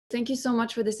Thank you so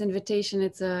much for this invitation.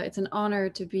 It's an honor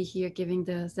to be here giving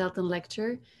the Selten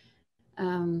Lecture.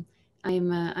 I'm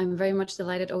very much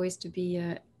delighted always to be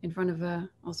in front of a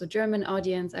also German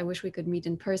audience. I wish we could meet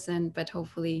in person, but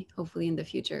hopefully in the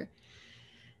future.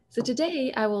 So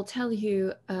today I will tell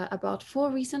you about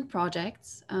 4 recent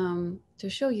projects to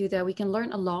show you that we can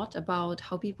learn a lot about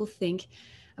how people think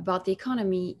about the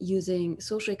economy using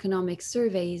socioeconomic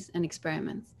surveys and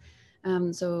experiments.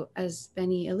 So as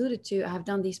Benny alluded to, I have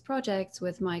done these projects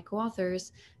with my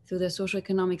co-authors through the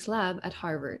Socioeconomics Lab at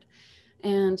Harvard.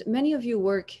 And many of you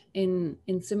work in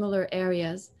similar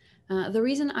areas. The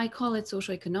reason I call it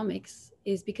socioeconomics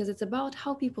is because it's about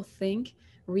how people think,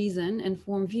 reason, and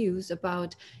form views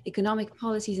about economic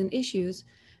policies and issues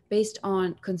based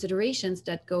on considerations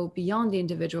that go beyond the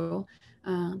individual,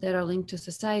 that are linked to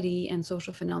society and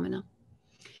social phenomena.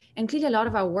 And clearly a lot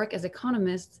of our work as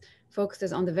economists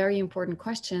focuses on the very important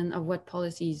question of what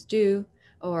policies do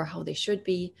or how they should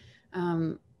be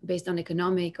based on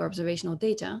economic or observational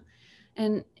data.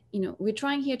 And we're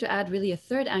trying here to add really a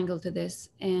third angle to this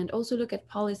and also look at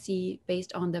policy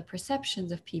based on the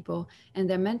perceptions of people and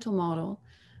their mental model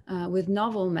with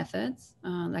novel methods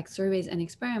like surveys and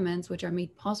experiments, which are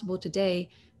made possible today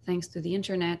thanks to the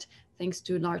internet, thanks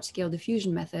to large-scale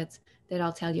diffusion methods that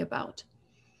I'll tell you about.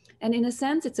 And in a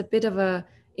sense, it's a bit of an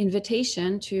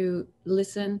invitation to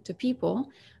listen to people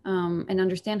and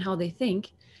understand how they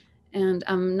think. And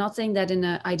I'm not saying that in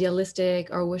an idealistic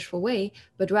or wishful way,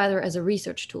 but rather as a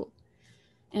research tool.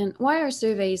 And why are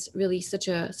surveys really such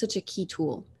a key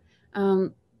tool?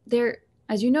 They're,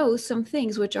 as you know, some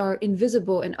things which are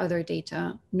invisible in other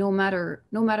data, no matter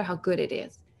how good it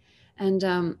is.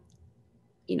 And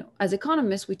as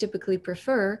economists, we typically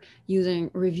prefer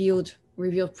using revealed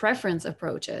preference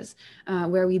approaches,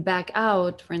 where we back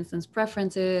out, for instance,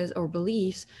 preferences or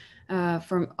beliefs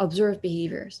from observed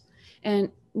behaviors. And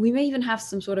we may even have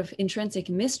some sort of intrinsic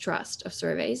mistrust of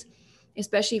surveys,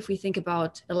 especially if we think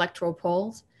about electoral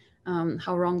polls,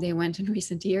 how wrong they went in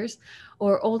recent years,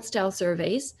 or old style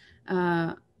surveys,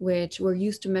 which were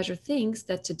used to measure things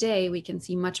that today we can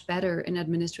see much better in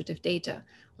administrative data,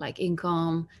 like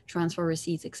income, transfer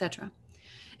receipts, etc.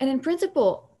 And in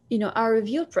principle, our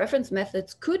revealed preference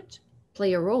methods could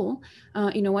play a role.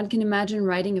 One can imagine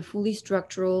writing a fully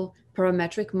structural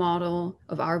parametric model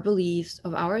of our beliefs,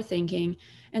 of our thinking,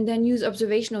 and then use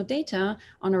observational data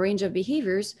on a range of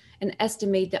behaviors and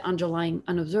estimate the underlying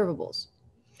unobservables.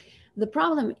 The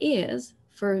problem is,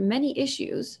 for many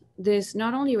issues, this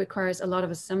not only requires a lot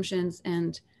of assumptions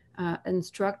and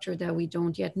structure that we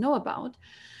don't yet know about,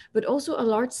 but also a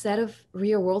large set of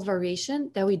real world variation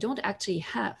that we don't actually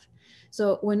have.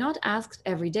 So we're not asked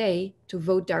every day to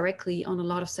vote directly on a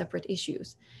lot of separate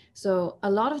issues. So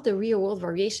a lot of the real world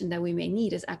variation that we may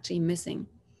need is actually missing.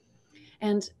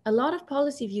 And a lot of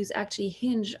policy views actually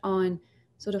hinge on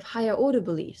sort of higher order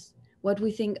beliefs, what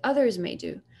we think others may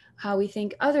do, how we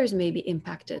think others may be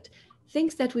impacted,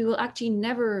 things that we will actually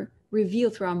never reveal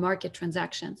through our market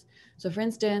transactions. So for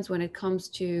instance, when it comes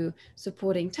to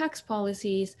supporting tax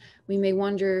policies, we may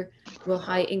wonder, will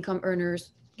high income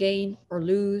earners gain or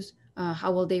lose?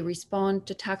 How will they respond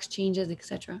to tax changes,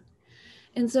 etc.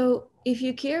 And so if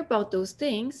you care about those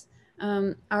things,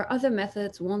 our other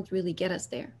methods won't really get us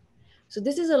there. So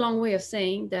this is a long way of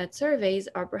saying that surveys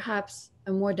are perhaps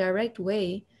a more direct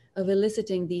way of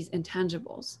eliciting these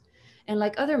intangibles. And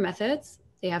like other methods,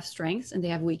 they have strengths and they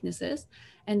have weaknesses,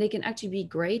 and they can actually be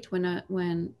great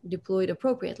when deployed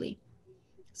appropriately.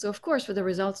 So of course, for the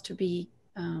results to be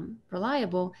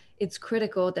reliable, it's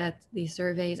critical that these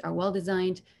surveys are well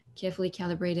designed, carefully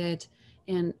calibrated,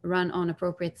 and run on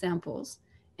appropriate samples.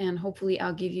 And hopefully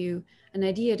I'll give you an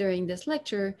idea during this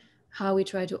lecture how we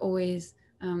try to always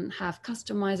have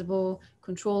customizable,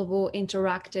 controllable,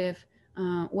 interactive,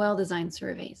 well-designed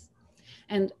surveys.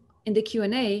 And in the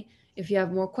Q&A, if you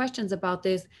have more questions about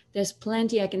this, there's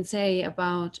plenty I can say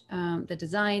about the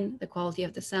design, the quality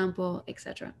of the sample,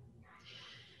 etc.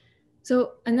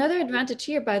 So another advantage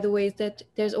here, by the way, is that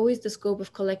there's always the scope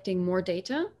of collecting more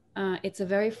data. It's a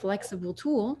very flexible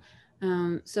tool.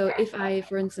 So if I,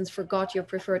 for instance, forgot your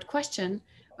preferred question,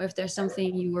 or if there's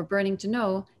something you were burning to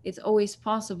know, it's always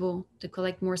possible to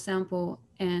collect more sample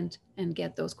and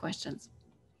get those questions.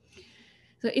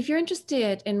 So if you're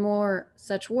interested in more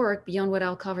such work beyond what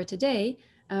I'll cover today,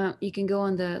 you can go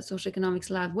on the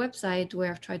Socioeconomics Lab website, where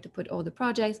I've tried to put all the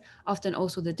projects, often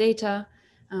also the data,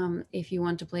 if you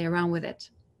want to play around with it.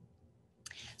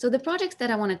 So the projects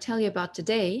that I want to tell you about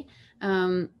today,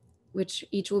 which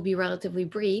each will be relatively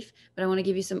brief, but I want to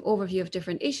give you some overview of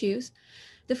different issues.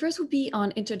 The first would be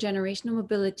on intergenerational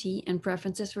mobility and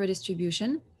preferences for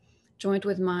distribution, joined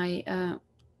with my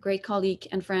great colleague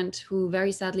and friend who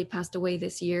very sadly passed away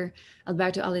this year,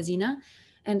 Alberto Alesina,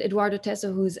 and Eduardo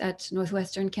Tesso, who's at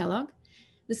Northwestern Kellogg.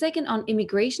 The second on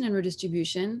immigration and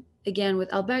redistribution, again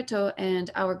with Alberto and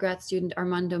our grad student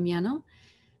Armando Miano.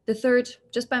 The third,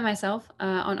 just by myself,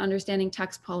 on understanding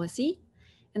tax policy.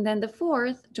 And then the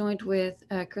fourth, joined with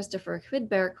Christopher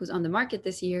Hvitberg, who's on the market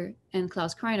this year, and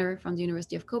Klaus Kreiner from the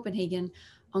University of Copenhagen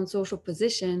on social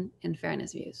position and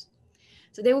fairness views.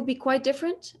 So they will be quite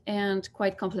different and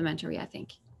quite complementary, I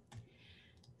think.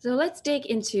 So let's dig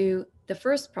into the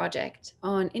first project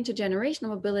on intergenerational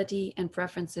mobility and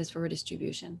preferences for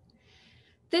redistribution.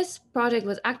 This project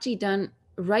was actually done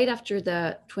right after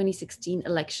the 2016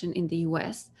 election in the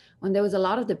US, when there was a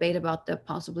lot of debate about the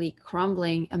possibly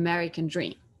crumbling American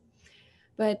dream.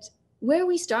 But where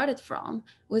we started from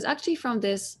was actually from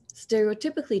this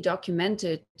stereotypically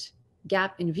documented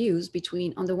gap in views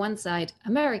between, on the one side,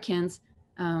 Americans,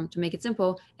 to make it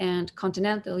simple, and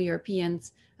continental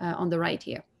Europeans on the right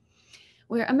here,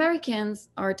 where Americans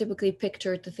are typically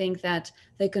pictured to think that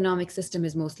the economic system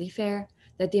is mostly fair,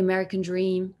 that the American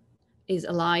dream is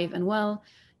alive and well,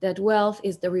 that wealth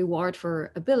is the reward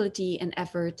for ability and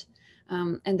effort,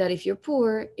 and that if you're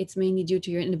poor, it's mainly due to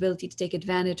your inability to take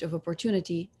advantage of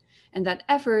opportunity, and that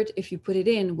effort, if you put it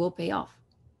in, will pay off.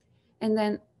 And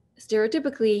then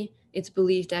stereotypically, it's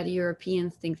believed that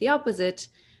Europeans think the opposite.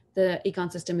 The econ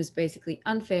system is basically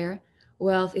unfair.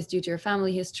 Wealth is due to your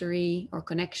family history or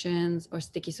connections or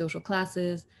sticky social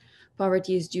classes.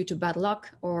 Poverty is due to bad luck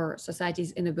or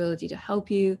society's inability to help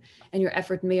you, and your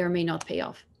effort may or may not pay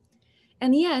off.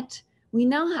 And yet, we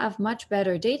now have much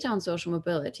better data on social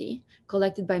mobility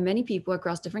collected by many people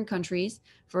across different countries,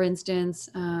 for instance,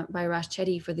 by Rash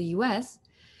Chetty for the US.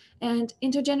 And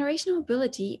intergenerational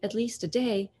mobility, at least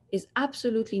today, is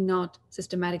absolutely not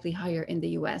systematically higher in the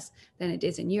US than it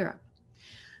is in Europe.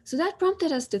 So that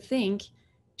prompted us to think,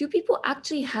 do people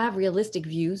actually have realistic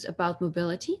views about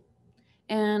mobility?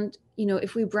 And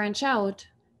if we branch out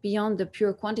beyond the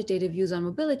pure quantitative views on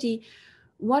mobility,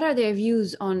 what are their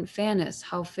views on fairness?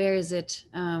 How fair is it?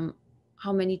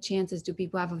 How many chances do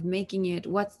people have of making it?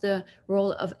 What's the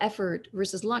role of effort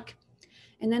versus luck?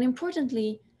 And then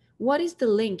importantly, what is the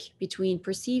link between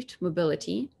perceived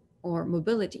mobility or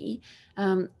mobility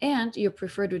and your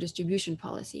preferred redistribution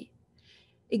policy?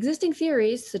 Existing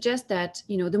theories suggest that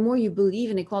the more you believe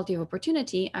in equality of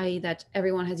opportunity, i.e. that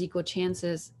everyone has equal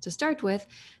chances to start with,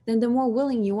 then the more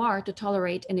willing you are to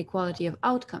tolerate inequality of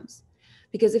outcomes.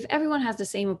 Because if everyone has the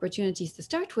same opportunities to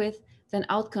start with, then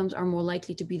outcomes are more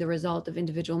likely to be the result of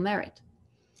individual merit.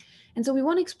 And so we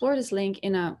want to explore this link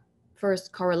in a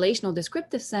first correlational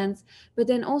descriptive sense, but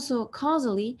then also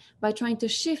causally by trying to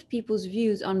shift people's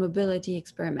views on mobility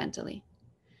experimentally.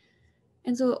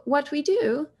 And so what we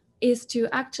do is to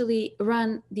actually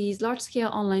run these large-scale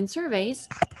online surveys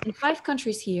in 5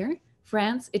 countries here: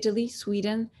 France, Italy,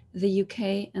 Sweden, the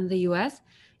UK, and the US.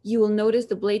 You will notice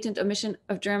the blatant omission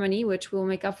of Germany, which we'll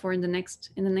make up for in the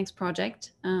next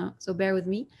project, so bear with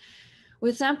me,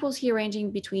 with samples here ranging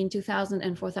between 2,000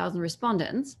 and 4,000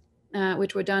 respondents,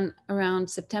 which were done around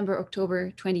September,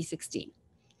 October 2016.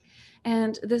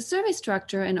 And the survey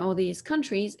structure in all these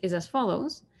countries is as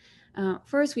follows.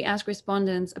 First, we ask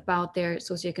respondents about their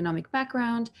socioeconomic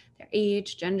background, their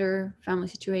age, gender, family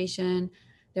situation,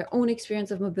 their own experience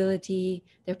of mobility,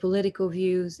 their political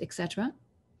views, etc.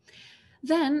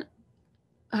 Then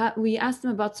we ask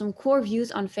them about some core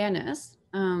views on fairness,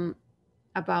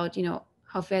 about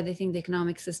how fair they think the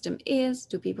economic system is.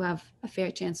 Do people have a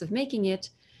fair chance of making it?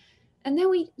 And then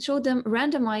we show them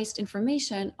randomized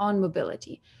information on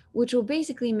mobility, which will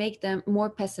basically make them more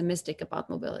pessimistic about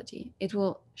mobility. It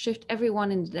will shift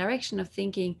everyone in the direction of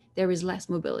thinking there is less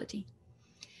mobility.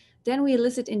 Then we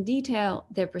elicit in detail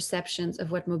their perceptions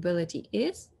of what mobility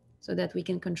is, so that we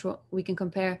can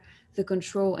compare the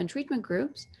control and treatment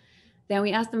groups. Then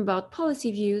we ask them about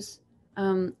policy views,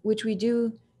 which we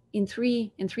do in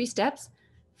three steps.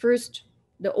 First,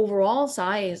 the overall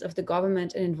size of the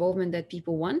government and involvement that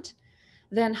people want.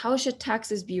 Then how should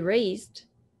taxes be raised,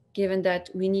 given that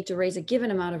we need to raise a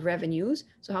given amount of revenues,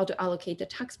 so how to allocate the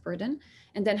tax burden,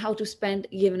 and then how to spend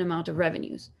a given amount of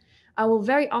revenues. I will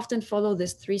very often follow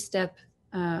this 3-step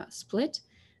split,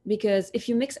 because if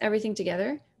you mix everything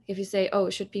together, if you say, oh,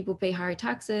 should people pay higher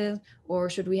taxes, or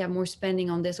should we have more spending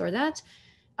on this or that,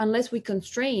 unless we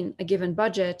constrain a given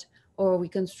budget, or we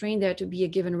constrain there to be a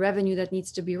given revenue that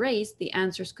needs to be raised, the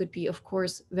answers could be, of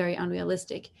course, very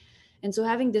unrealistic. And so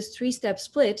having this 3-step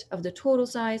split of the total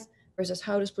size versus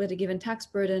how to split a given tax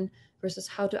burden versus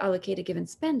how to allocate a given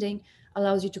spending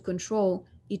allows you to control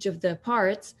each of the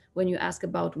parts when you ask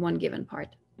about one given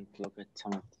part. Look at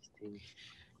some of these things.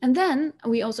 And then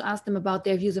we also asked them about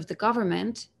their views of the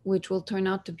government, which will turn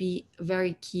out to be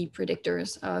very key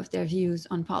predictors of their views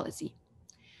on policy.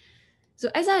 So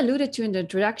as I alluded to in the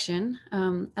introduction,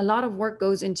 a lot of work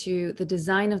goes into the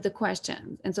design of the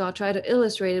questions. And so I'll try to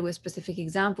illustrate it with specific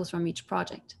examples from each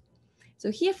project. So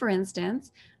here, for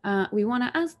instance, we want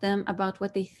to ask them about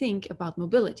what they think about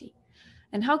mobility.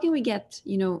 And how can we get,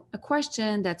 a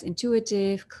question that's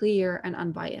intuitive, clear, and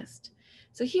unbiased?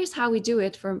 So here's how we do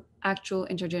it for actual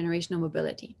intergenerational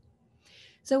mobility.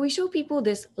 So we show people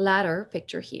this ladder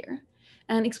picture here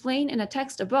and explain in a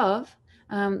text above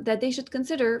that they should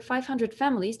consider 500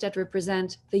 families that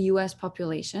represent the US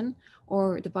population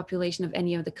or the population of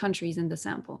any of the countries in the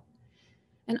sample.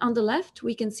 And on the left,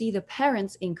 we can see the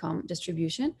parents' income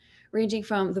distribution ranging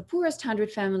from the poorest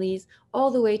 100 families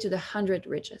all the way to the 100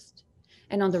 richest.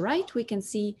 And on the right, we can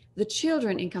see the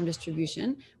children income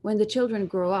distribution when the children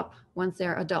grow up once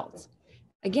they're adults.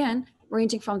 Again,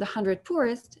 ranging from the 100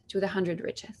 poorest to the 100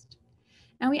 richest.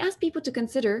 And we ask people to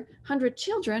consider 100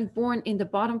 children born in the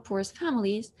bottom poorest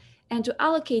families and to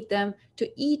allocate them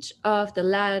to each of the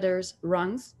ladder's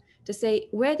rungs to say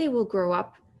where they will grow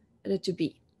up to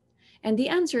be. And the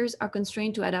answers are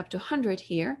constrained to add up to 100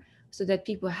 here, so that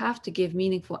people have to give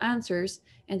meaningful answers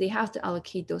and they have to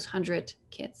allocate those 100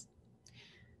 kids.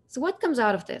 So what comes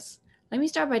out of this? Let me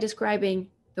start by describing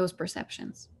those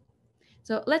perceptions.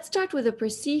 So let's start with the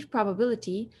perceived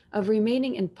probability of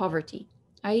remaining in poverty,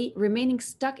 i.e. remaining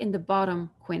stuck in the bottom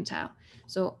quintile.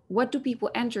 So what do people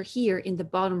enter here in the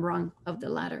bottom rung of the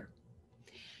ladder?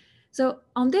 So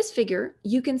on this figure,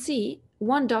 you can see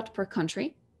 1 dot per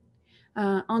country.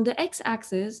 On the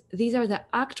x-axis, these are the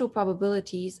actual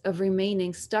probabilities of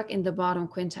remaining stuck in the bottom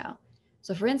quintile.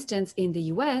 So for instance, in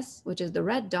the US, which is the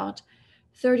red dot,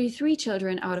 33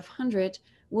 children out of 100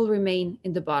 will remain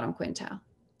in the bottom quintile.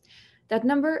 That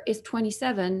number is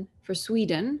 27 for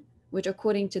Sweden, which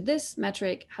according to this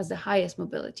metric has the highest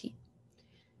mobility.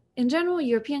 In general,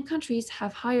 European countries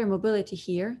have higher mobility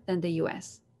here than the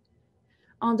US.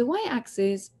 On the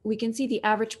y-axis, we can see the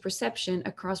average perception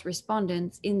across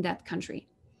respondents in that country.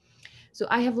 So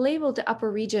I have labeled the upper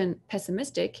region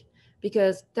pessimistic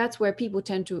because that's where people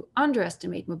tend to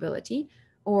underestimate mobility,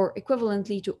 or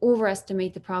equivalently to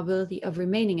overestimate the probability of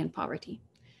remaining in poverty.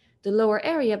 The lower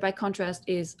area, by contrast,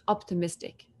 is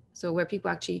optimistic, so where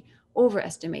people actually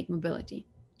overestimate mobility.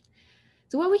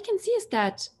 So what we can see is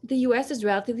that the US is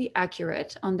relatively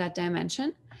accurate on that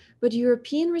dimension, but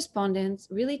European respondents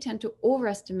really tend to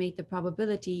overestimate the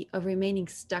probability of remaining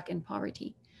stuck in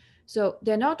poverty. So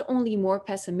they're not only more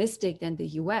pessimistic than the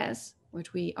US,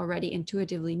 which we already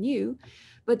intuitively knew,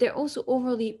 but they're also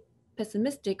overly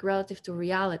pessimistic relative to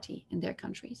reality in their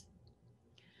countries.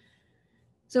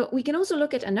 So we can also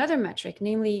look at another metric,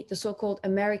 namely the so-called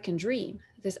American dream,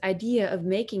 this idea of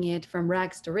making it from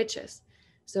rags to riches.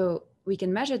 So we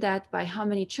can measure that by how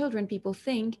many children people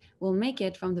think will make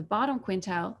it from the bottom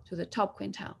quintile to the top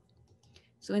quintile.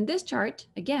 So in this chart,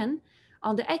 again,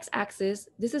 on the x-axis,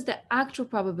 this is the actual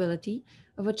probability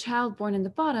of a child born in the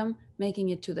bottom making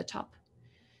it to the top.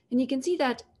 And you can see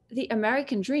that the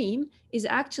American dream is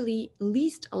actually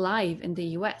least alive in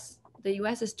the US. The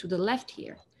US is to the left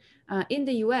here. In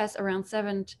the US, around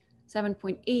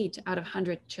 7.8 out of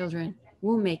 100 children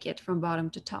will make it from bottom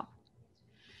to top.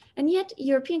 And yet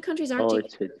European countries are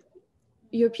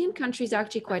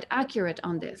actually quite accurate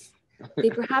on this. They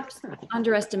perhaps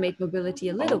underestimate mobility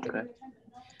a little bit.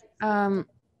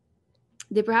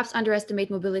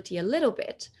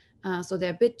 So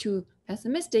they're a bit too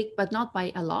pessimistic, but not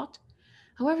by a lot.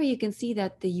 However, you can see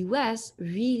that the US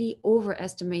really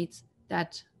overestimates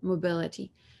that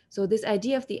mobility. So this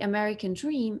idea of the American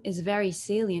dream is very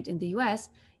salient in the US,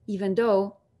 even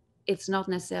though it's not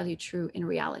necessarily true in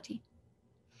reality.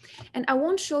 And I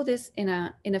won't show this in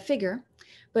a figure,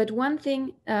 but one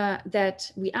thing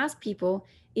that we ask people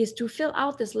is to fill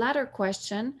out this ladder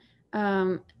question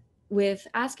with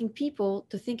asking people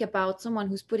to think about someone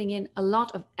who's putting in a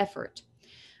lot of effort.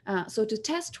 So to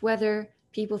test whether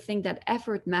people think that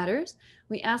effort matters,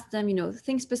 we ask them,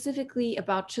 think specifically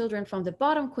about children from the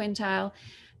bottom quintile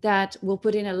that will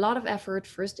put in a lot of effort,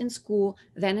 first in school,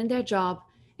 then in their job,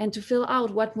 and to fill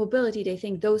out what mobility they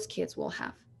think those kids will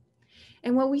have.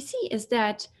 And what we see is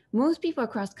that most people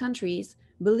across countries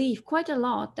believe quite a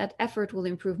lot that effort will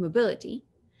improve mobility,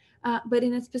 but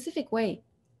in a specific way.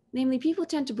 Namely, people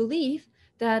tend to believe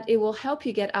that it will help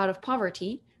you get out of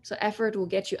poverty, so effort will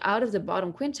get you out of the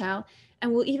bottom quintile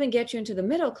and will even get you into the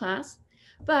middle class,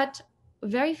 but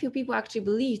very few people actually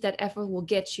believe that effort will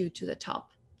get you to the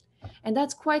top. And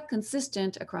that's quite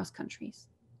consistent across countries.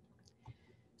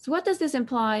 So what does this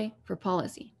imply for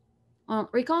policy? Well,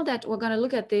 recall that we're going to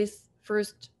look at this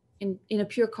first in a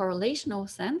pure correlational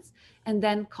sense, and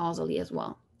then causally as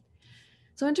well.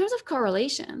 So in terms of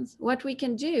correlations, what we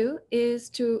can do is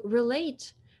to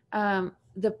relate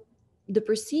the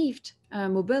perceived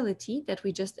mobility that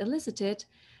we just elicited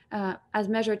as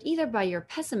measured either by your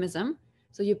pessimism,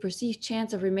 so your perceived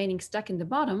chance of remaining stuck in the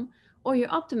bottom, or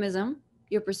your optimism,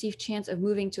 your perceived chance of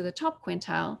moving to the top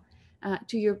quintile,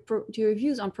 to your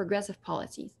views on progressive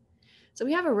policies. So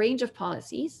we have a range of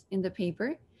policies in the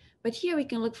paper, but here we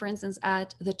can look, for instance,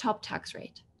 at the top tax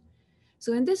rate.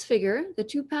 So in this figure, the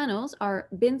two panels are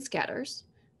bin scatters.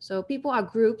 So people are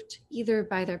grouped either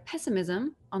by their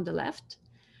pessimism on the left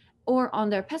or on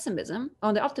their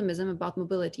optimism about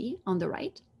mobility on the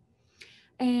right.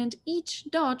 And each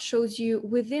dot shows you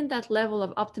within that level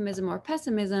of optimism or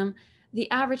pessimism, the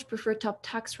average preferred top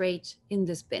tax rate in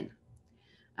this bin.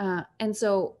 And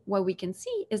so what we can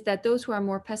see is that those who are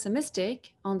more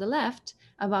pessimistic on the left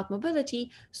about mobility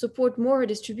support more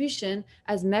redistribution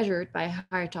as measured by a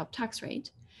higher top tax rate.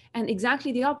 And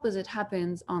exactly the opposite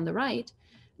happens on the right.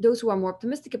 Those who are more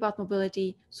optimistic about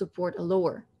mobility support a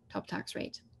lower top tax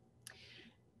rate.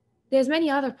 There's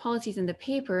many other policies in the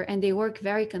paper, and they work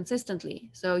very consistently.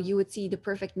 So you would see the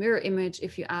perfect mirror image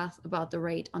if you ask about the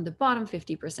rate on the bottom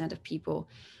 50% of people,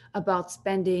 about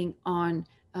spending on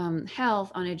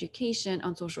health, on education,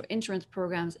 on social insurance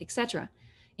programs, etc.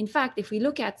 In fact, if we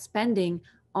look at spending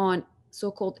on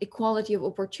so-called equality of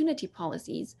opportunity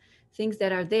policies, things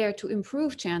that are there to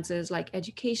improve chances like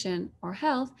education or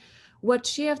health, what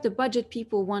share of the budget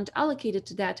people want allocated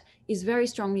to that is very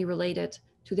strongly related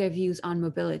to their views on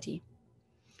mobility.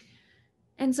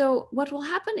 And so what will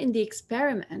happen in the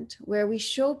experiment where we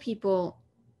show people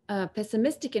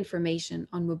pessimistic information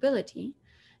on mobility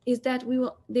is that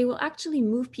they will actually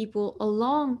move people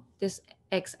along this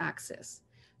x-axis.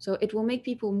 So it will make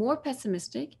people more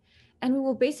pessimistic, and we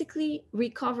will basically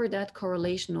recover that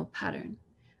correlational pattern.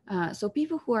 So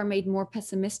people who are made more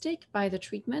pessimistic by the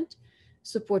treatment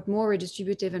support more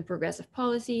redistributive and progressive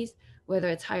policies, whether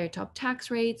it's higher top tax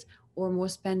rates or more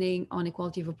spending on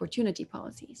equality of opportunity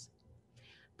policies.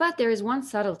 But there is one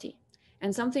subtlety,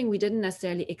 and something we didn't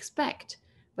necessarily expect,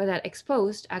 but that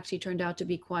exposed actually turned out to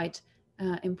be quite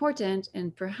important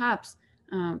and perhaps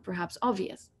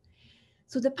obvious.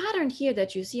 So the pattern here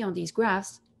that you see on these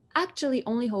graphs actually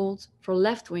only holds for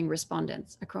left-wing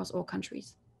respondents across all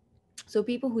countries. So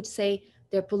people who say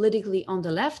they're politically on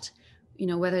the left,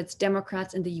 whether it's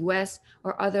Democrats in the US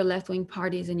or other left-wing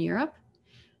parties in Europe,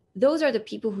 those are the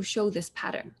people who show this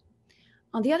pattern.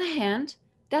 On the other hand,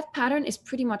 that pattern is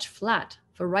pretty much flat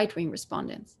for right-wing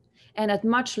respondents and at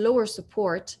much lower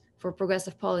support for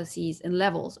progressive policies and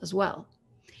levels as well,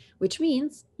 which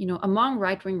means, among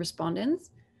right-wing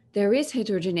respondents, there is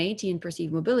heterogeneity in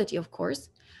perceived mobility, of course,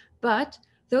 but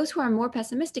those who are more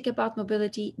pessimistic about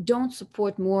mobility don't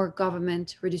support more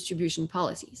government redistribution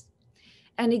policies.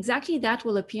 And exactly that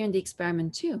will appear in the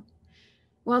experiment too.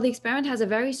 While the experiment has a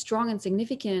very strong and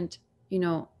significant,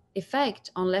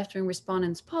 effect on left-wing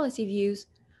respondents' policy views,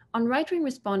 on right-wing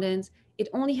respondents, it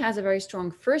only has a very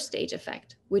strong first stage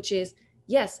effect, which is,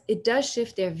 yes, it does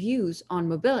shift their views on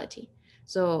mobility.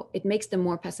 So it makes them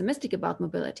more pessimistic about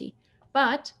mobility,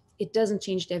 but it doesn't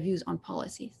change their views on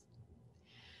policies.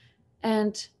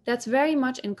 And that's very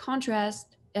much in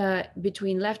contrast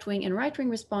between left-wing and right-wing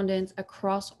respondents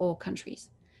across all countries.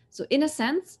 So in a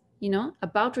sense,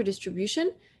 about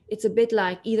redistribution, it's a bit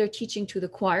like either teaching to the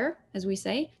choir, as we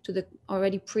say, to the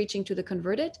already preaching to the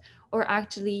converted, or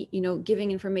actually,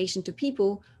 giving information to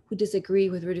people who disagree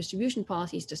with redistribution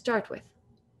policies to start with.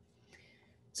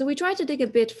 So we tried to dig a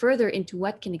bit further into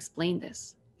what can explain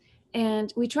this.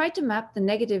 And we tried to map the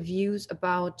negative views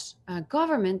about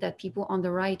government that people on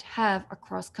the right have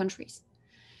across countries.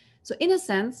 So in a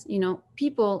sense,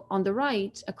 people on the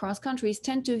right across countries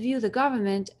tend to view the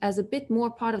government as a bit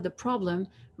more part of the problem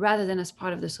rather than as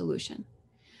part of the solution.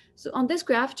 So on this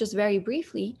graph, just very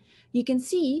briefly, you can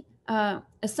see a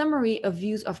summary of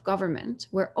views of government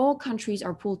where all countries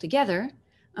are pulled together.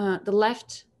 The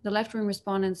left-wing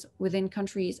respondents within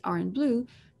countries are in blue,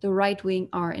 the right-wing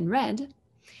are in red.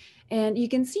 And you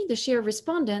can see the share of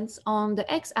respondents on the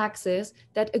x-axis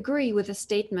that agree with the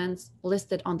statements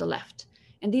listed on the left.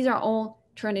 And these are all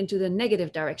turned into the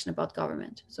negative direction about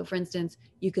government. So for instance,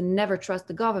 you can never trust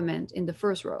the government in the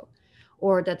first row,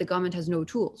 or that the government has no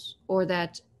tools, or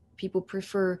that people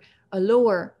prefer a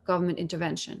lower government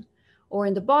intervention, or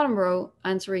in the bottom row,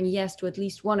 answering yes to at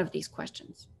least one of these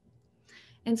questions.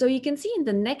 And so you can see in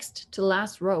the next to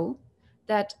last row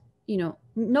that,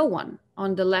 no one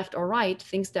on the left or right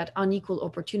thinks that unequal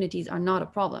opportunities are not a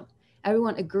problem.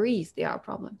 Everyone agrees they are a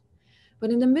problem. But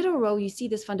in the middle row, you see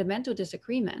this fundamental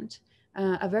disagreement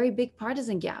a very big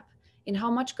partisan gap in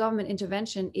how much government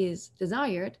intervention is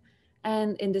desired,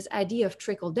 and in this idea of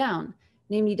trickle down,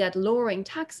 namely that lowering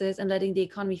taxes and letting the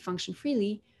economy function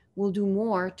freely will do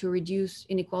more to reduce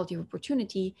inequality of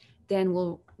opportunity than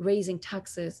will raising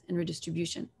taxes and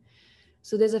redistribution.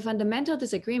 So there's a fundamental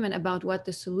disagreement about what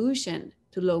the solution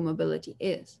to low mobility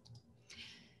is.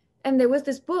 And there was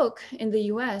this book in the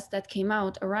US that came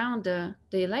out around the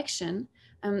election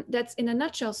that's in a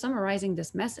nutshell summarizing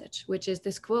this message, which is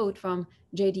this quote from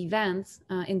J.D. Vance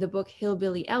in the book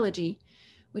Hillbilly Elegy,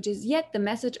 which is, "Yet the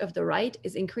message of the right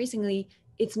is increasingly,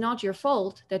 it's not your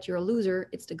fault that you're a loser,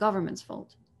 it's the government's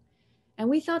fault." And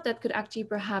we thought that could actually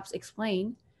perhaps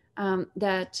explain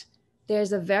that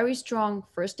there's a very strong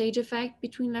first stage effect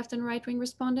between left and right wing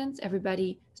respondents.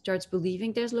 Everybody starts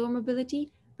believing there's lower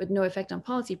mobility, but no effect on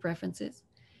policy preferences.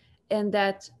 And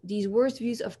that these worst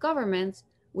views of governments,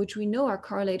 which we know are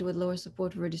correlated with lower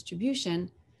support for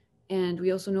redistribution, and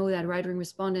we also know that right wing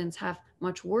respondents have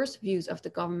much worse views of the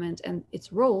government and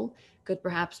its role, could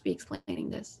perhaps be explaining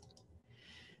this.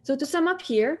 So to sum up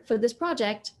here for this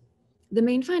project, the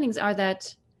main findings are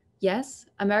that, yes,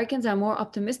 Americans are more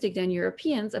optimistic than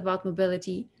Europeans about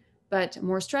mobility, but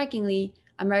more strikingly,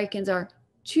 Americans are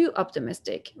too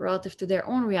optimistic relative to their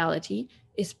own reality,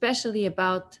 especially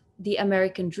about the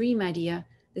American dream idea,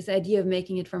 this idea of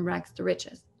making it from rags to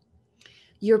riches.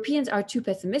 Europeans are too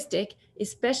pessimistic,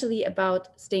 especially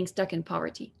about staying stuck in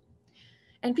poverty.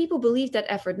 And people believe that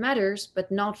effort matters, but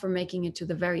not for making it to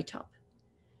the very top.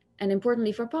 And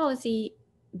importantly for policy,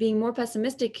 being more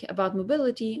pessimistic about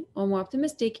mobility or more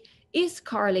optimistic is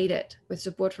correlated with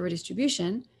support for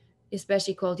redistribution,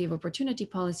 especially equality of opportunity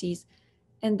policies,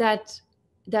 and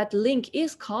that link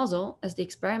is causal, as the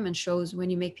experiment shows, when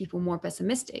you make people more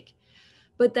pessimistic.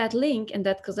 But that link and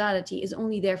that causality is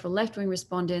only there for left-wing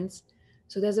respondents.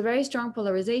 So there's a very strong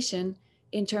polarization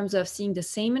in terms of seeing the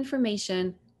same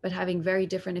information, but having very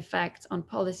different effects on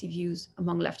policy views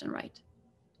among left and right.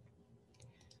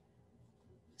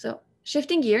 So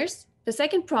shifting gears, the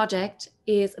second project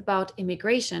is about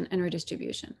immigration and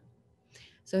redistribution.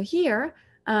 So here,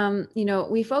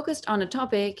 we focused on a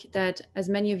topic that, as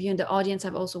many of you in the audience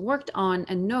have also worked on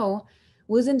and know,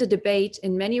 was in the debate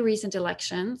in many recent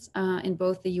elections in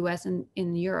both the US and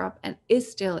in Europe, and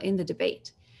is still in the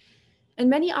debate. And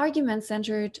many arguments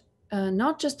centered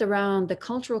not just around the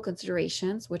cultural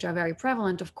considerations, which are very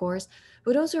prevalent, of course,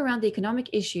 but also around the economic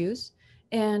issues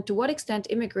and to what extent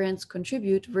immigrants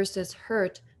contribute versus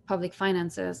hurt public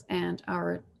finances and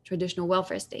our traditional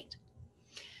welfare state.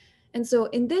 And so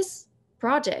in this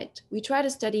project, we try to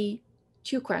study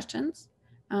two questions.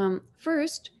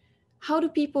 First, how do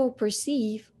people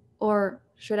perceive, or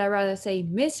should I rather say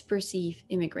misperceive,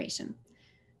 immigration?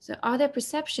 So are their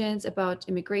perceptions about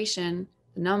immigration,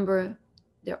 the number,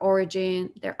 their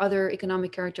origin, their other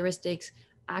economic characteristics,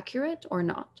 accurate or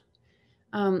not?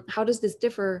 How does this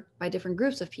differ by different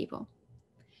groups of people?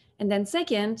 And then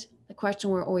second, the question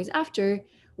we're always after,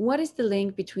 what is the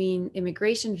link between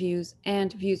immigration views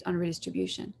and views on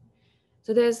redistribution?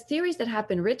 So there's theories that have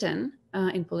been written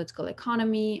in political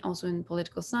economy, also in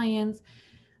political science,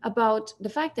 about the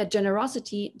fact that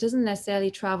generosity doesn't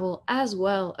necessarily travel as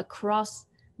well across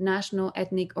national,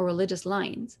 ethnic, or religious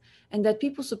lines, and that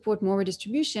people support more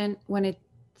redistribution when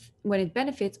it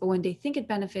benefits, or when they think it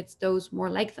benefits those more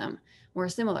like them, more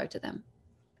similar to them.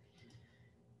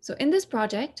 So in this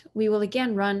project, we will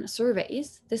again run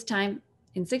surveys, this time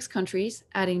in 6 countries,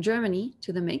 adding Germany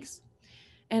to the mix.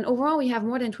 And overall, we have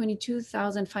more than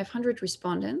 22,500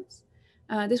 respondents.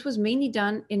 This was mainly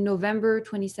done in November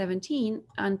 2017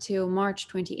 until March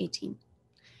 2018.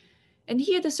 And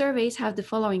here the surveys have the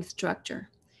following structure.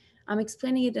 I'm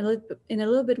explaining it in a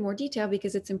little bit more detail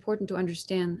because it's important to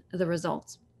understand the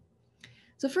results.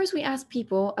 So first we asked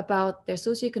people about their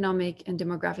socioeconomic and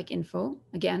demographic info,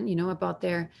 again, about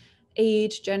their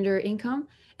age, gender, income,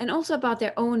 and also about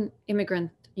their own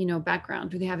immigrant,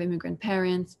 background. Do they have immigrant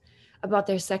parents? About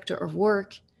their sector of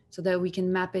work, so that we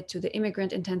can map it to the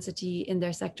immigrant intensity in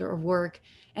their sector of work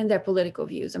and their political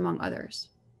views, among others.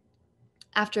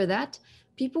 After that,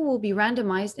 people will be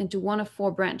randomized into one of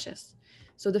 4 branches.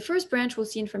 So the first branch will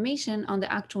see information on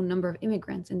the actual number of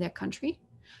immigrants in their country.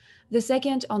 The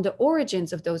second on the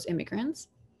origins of those immigrants.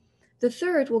 The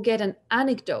third will get an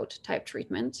anecdote type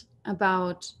treatment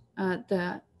about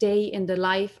the day in the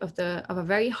life of a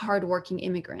very hardworking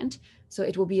immigrant. So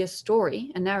it will be a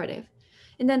story, a narrative.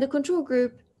 And then the control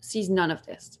group sees none of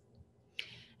this.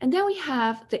 And then we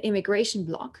have the immigration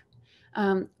block,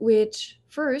 which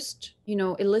first,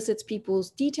 elicits people's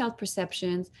detailed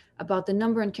perceptions about the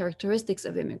number and characteristics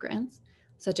of immigrants.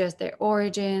 such as their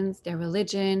origins, their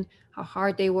religion, how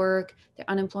hard they work, their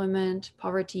unemployment,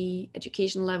 poverty,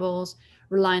 education levels,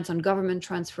 reliance on government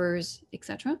transfers,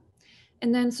 etc.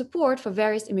 And then support for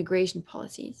various immigration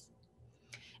policies.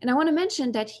 And I want to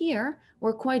mention that here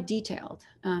we're quite detailed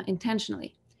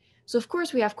intentionally. So of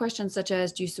course we have questions such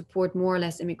as, do you support more or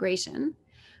less immigration?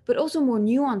 But also more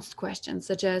nuanced questions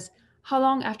such as, how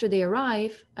long after they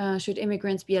arrive should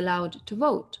immigrants be allowed to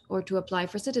vote or to apply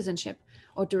for citizenship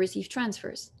or to receive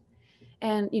transfers?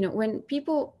 And when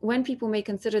people may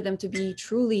consider them to be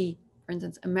truly, for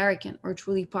instance, American or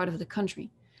truly part of the country,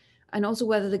 and also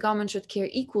whether the government should care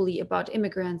equally about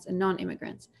immigrants and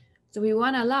non-immigrants. So we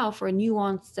want to allow for a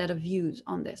nuanced set of views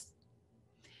on this.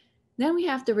 Then we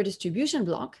have the redistribution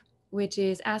block, which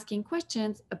is asking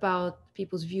questions about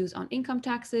people's views on income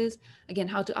taxes, again,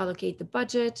 how to allocate the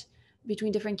budget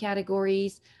between different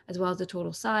categories, as well as the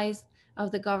total size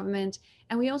of the government.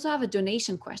 And we also have a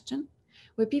donation question,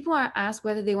 where people are asked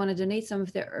whether they want to donate some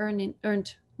of their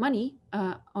earned money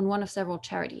on one of several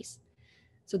charities.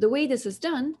 So the way this is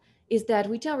done is that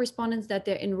we tell respondents that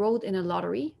they're enrolled in a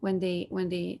lottery when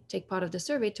they take part of the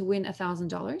survey to win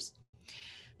 $1,000.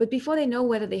 But before they know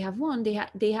whether they have won,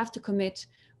 they have to commit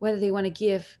whether they want to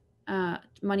give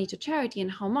money to charity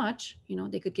and how much.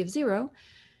 They could give zero.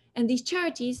 And these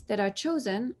charities that are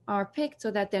chosen are picked so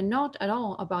that they're not at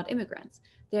all about immigrants.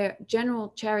 They're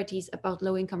general charities about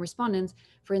low-income respondents,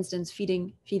 for instance,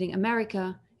 Feeding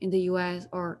America in the US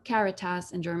or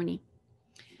Caritas in Germany.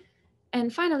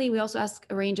 And finally, we also ask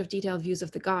a range of detailed views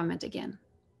of the government again.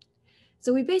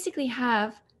 So we basically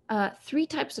have 3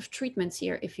 types of treatments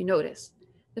here, if you notice.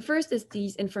 The first is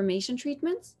these information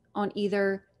treatments on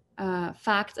either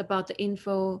facts about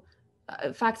the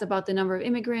facts about the number of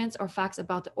immigrants or facts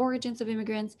about the origins of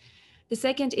immigrants. The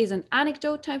second is an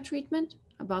anecdote type treatment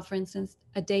about, for instance,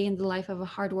 a day in the life of a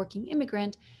hardworking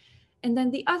immigrant. And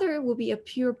then the other will be a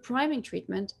pure priming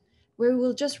treatment, where we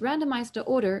will just randomize the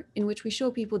order in which we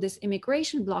show people this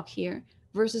immigration block here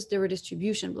versus the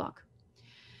redistribution block.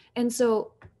 And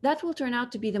so that will turn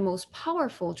out to be the most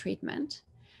powerful treatment.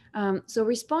 So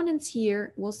respondents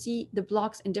here will see the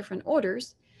blocks in different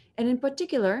orders. And in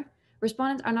particular,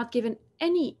 respondents are not given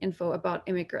any info about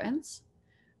immigrants,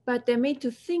 but they're made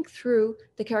to think through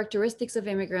the characteristics of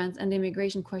immigrants and the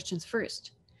immigration questions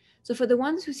first. So for the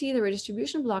ones who see the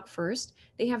redistribution block first,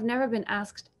 they have never been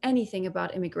asked anything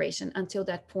about immigration until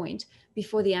that point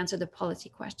before they answer the policy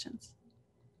questions.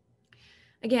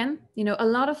 Again, a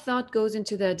lot of thought goes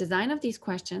into the design of these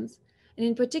questions. And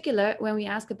in particular, when we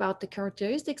ask about the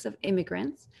characteristics of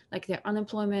immigrants, like their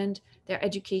unemployment, their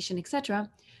education,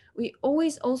 etc., we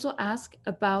always also ask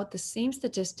about the same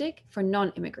statistic for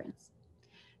non-immigrants.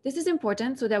 This is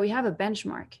important so that we have a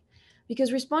benchmark,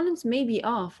 because respondents may be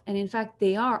off, and in fact,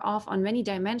 they are off on many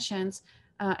dimensions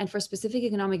and for specific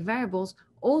economic variables,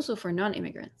 also for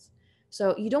non-immigrants.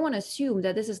 So you don't want to assume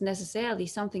that this is necessarily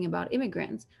something about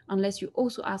immigrants unless you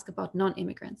also ask about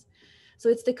non-immigrants. So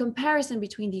it's the comparison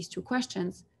between these 2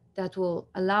 questions that will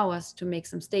allow us to make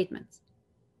some statements.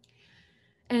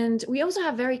 And we also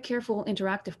have very careful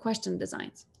interactive question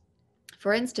designs.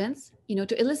 For instance,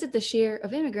 to elicit the share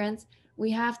of immigrants,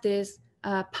 we have this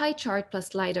pie chart plus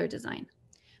slider design.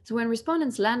 So when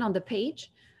respondents land on the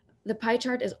page, the pie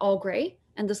chart is all gray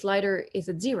and the slider is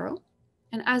at 0.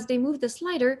 And as they move the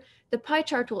slider, the pie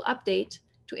chart will update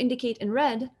to indicate in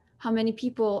red how many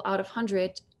people out of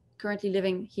 100 currently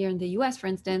living here in the US, for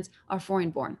instance, are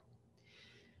foreign-born.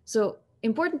 So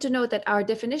important to note that our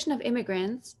definition of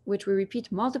immigrants, which we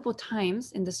repeat multiple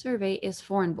times in the survey, is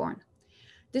foreign-born.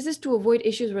 This is to avoid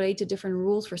issues related to different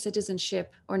rules for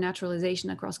citizenship or naturalization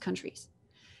across countries.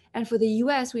 And for the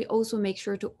US, we also make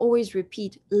sure to always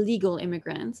repeat legal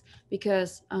immigrants,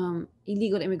 because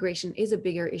illegal immigration is a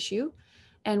bigger issue.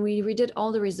 And we redid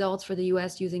all the results for the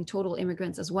US using total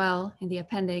immigrants as well in the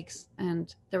appendix,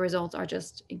 and the results are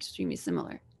just extremely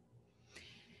similar.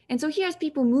 And so here, as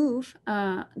people move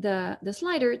the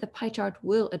slider, the pie chart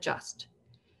will adjust.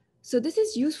 So this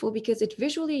is useful because it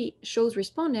visually shows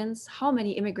respondents how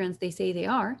many immigrants they say they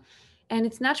are, and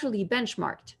it's naturally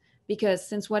benchmarked, because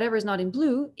since whatever is not in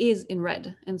blue is in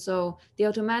red, and so they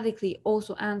automatically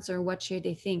also answer what share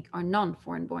they think are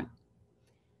non-foreign-born.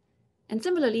 And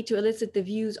similarly, to elicit the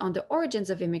views on the origins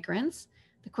of immigrants,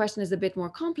 the question is a bit more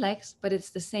complex, but it's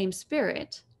the same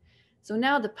spirit. So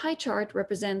now the pie chart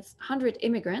represents 100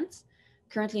 immigrants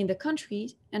currently in the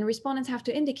country, and respondents have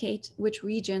to indicate which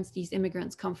regions these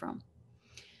immigrants come from.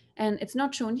 And it's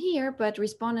not shown here, but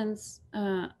respondents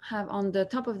have on the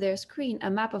top of their screen a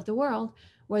map of the world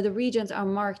where the regions are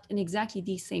marked in exactly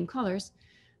these same colors,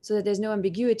 so that there's no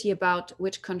ambiguity about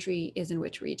which country is in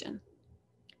which region.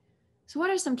 So what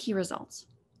are some key results?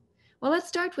 Well, let's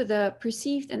start with the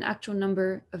perceived and actual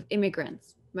number of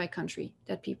immigrants by country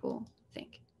that people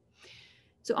think.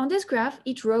 So on this graph,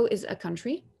 each row is a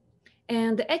country,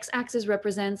 and the x-axis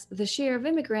represents the share of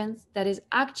immigrants that is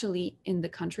actually in the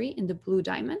country, in the blue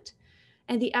diamond,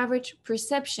 and the average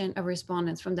perception of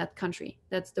respondents from that country,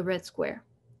 that's the red square.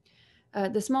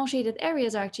 The small shaded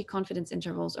areas are actually confidence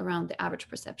intervals around the average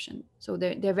perception, so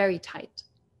they're very tight.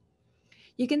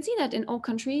 You can see that in all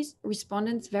countries,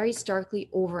 respondents very starkly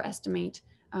overestimate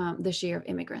the share of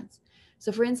immigrants.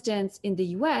 So for instance, in the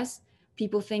US,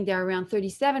 people think there are around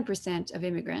 37% of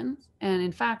immigrants. And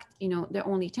in fact, they're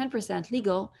only 10%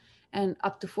 legal and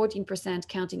up to 14%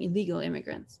 counting illegal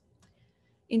immigrants.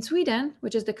 In Sweden,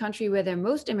 which is the country where there are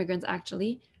most immigrants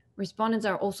actually, respondents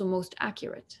are also most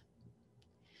accurate.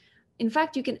 In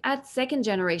fact, you can add second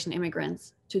generation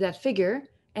immigrants to that figure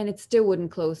and it still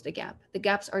wouldn't close the gap. The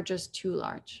gaps are just too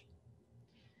large.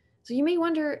 So you may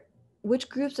wonder which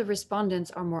groups of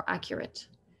respondents are more accurate.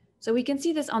 So we can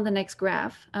see this on the next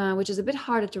graph, which is a bit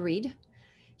harder to read.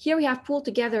 Here we have pulled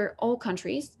together all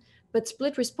countries, but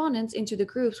split respondents into the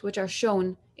groups which are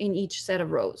shown in each set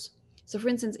of rows. So for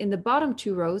instance, in the bottom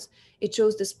two rows, it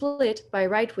shows the split by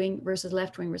right-wing versus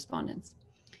left-wing respondents.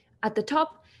 At the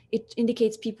top, it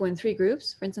indicates people in three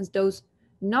groups. For instance, those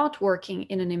not working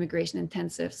in an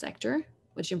immigration-intensive sector,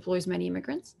 which employs many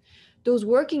immigrants, those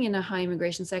working in a high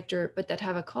immigration sector, but that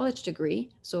have a college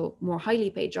degree, so more highly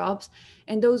paid jobs,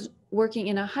 and those working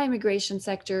in a high immigration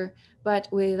sector, but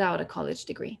without a college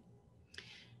degree.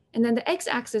 And then the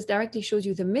x-axis directly shows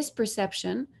you the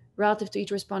misperception relative to each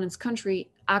respondent's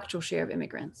country actual share of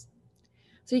immigrants.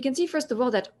 So you can see, first of all,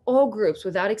 that all groups,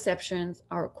 without exceptions,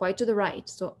 are quite to the right.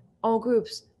 So all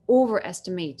groups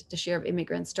overestimate the share of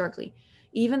immigrants starkly,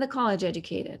 even the college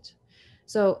educated.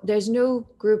 So there's no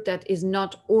group that is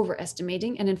not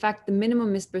overestimating. And in fact, the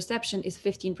minimum misperception is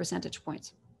 15 percentage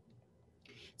points.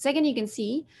 Second, you can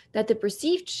see that the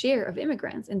perceived share of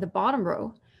immigrants in the bottom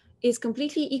row is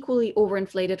completely equally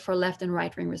overinflated for left and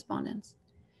right-wing respondents.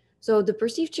 So the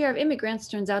perceived share of immigrants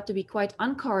turns out to be quite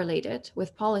uncorrelated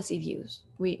with policy views.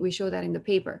 We show that in the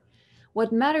paper.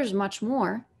 What matters much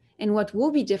more, and what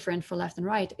will be different for left and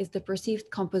right, is the perceived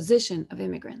composition of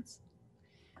immigrants.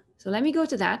 So let me go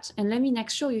to that, and let me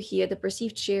next show you here the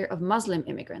perceived share of Muslim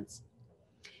immigrants.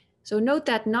 So note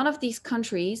that none of these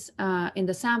countries in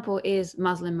the sample is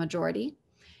Muslim majority,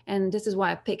 and this is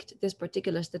why I picked this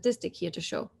particular statistic here to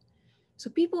show.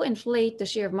 So people inflate the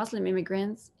share of Muslim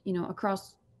immigrants,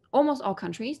 across almost all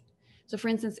countries. So for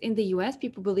instance, in the US,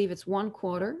 people believe it's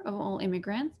 1/4 of all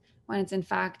immigrants, when it's in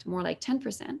fact more like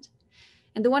 10%.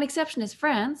 And the one exception is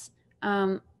France,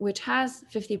 which has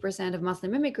 50% of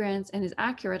Muslim immigrants and is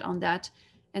accurate on that.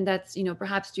 And that's,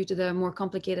 perhaps due to the more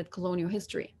complicated colonial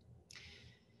history.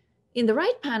 In the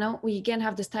right panel, we again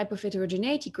have this type of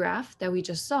heterogeneity graph that we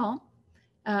just saw.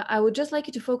 I would just like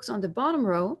you to focus on the bottom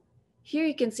row. Here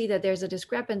you can see that there's a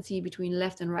discrepancy between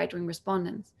left and right-wing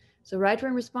respondents. So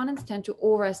right-wing respondents tend to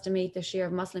overestimate the share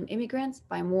of Muslim immigrants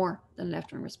by more than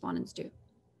left-wing respondents do.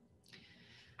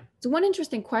 So one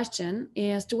interesting question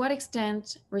is, to what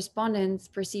extent respondents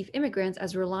perceive immigrants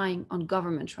as relying on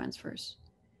government transfers?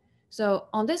 So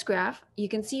on this graph, you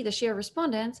can see the share of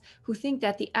respondents who think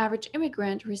that the average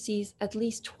immigrant receives at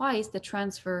least twice the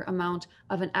transfer amount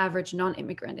of an average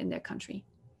non-immigrant in their country.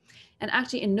 And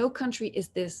actually, in no country is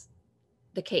this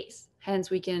the case. Hence,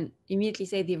 we can immediately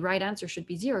say the right answer should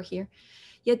be 0 here.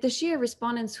 Yet the share of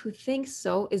respondents who think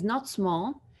so is not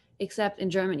small, except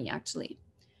in Germany, actually.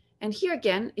 And here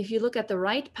again, if you look at the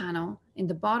right panel in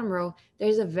the bottom row,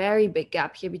 there's a very big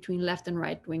gap here between left and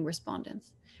right-wing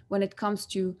respondents when it comes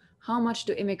to how much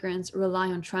do immigrants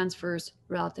rely on transfers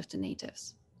relative to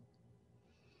natives.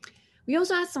 We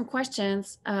also asked some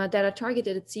questions that are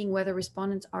targeted at seeing whether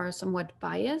respondents are somewhat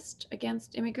biased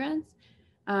against immigrants,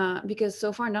 because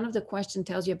so far none of the question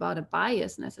tells you about a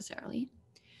bias necessarily.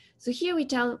 So here we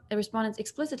tell the respondents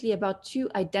explicitly about two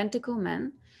identical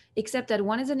men, except that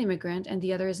one is an immigrant and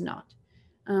the other is not.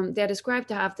 They're described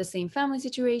to have the same family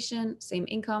situation, same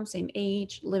income, same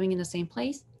age, living in the same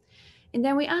place. And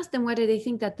then we asked them whether they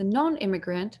think that the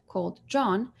non-immigrant, called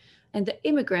John, and the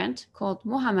immigrant, called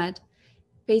Mohammed,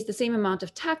 pays the same amount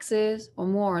of taxes, or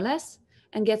more or less,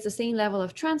 and gets the same level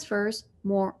of transfers,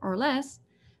 more or less.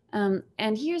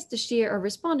 And here's the share of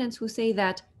respondents who say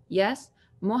that, yes,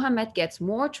 Mohammed gets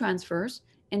more transfers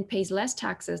and pays less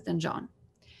taxes than John.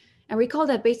 And recall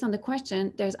that based on the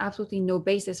question, there's absolutely no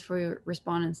basis for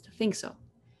respondents to think so.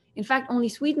 In fact, only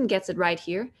Sweden gets it right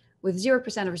here, with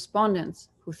 0% of respondents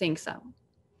who think so.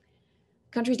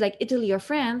 Countries like Italy or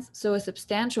France show a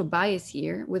substantial bias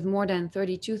here, with more than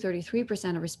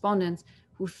 32-33% of respondents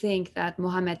who think that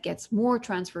Mohammed gets more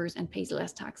transfers and pays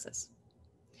less taxes.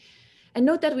 And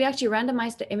note that we actually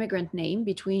randomized the immigrant name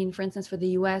between, for instance, for the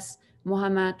US,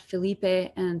 Mohammed,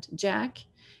 Felipe, and Jack.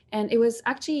 And it was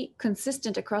actually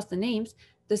consistent across the names.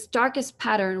 The starkest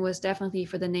pattern was definitely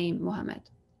for the name Mohammed.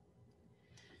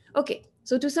 Okay,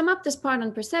 so to sum up this part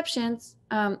on perceptions,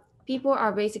 people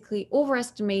are basically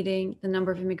overestimating the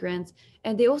number of immigrants,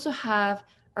 and they also have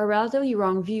a relatively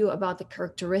wrong view about the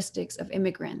characteristics of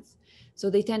immigrants. So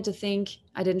they tend to think,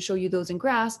 I didn't show you those in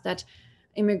graphs, that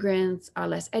immigrants are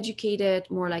less educated,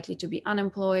 more likely to be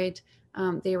unemployed,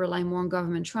 they rely more on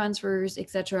government transfers,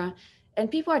 etc. And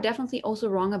people are definitely also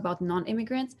wrong about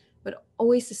non-immigrants, but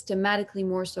always systematically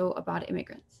more so about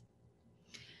immigrants.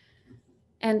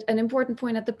 And an important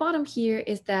point at the bottom here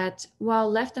is that while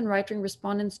left and right-wing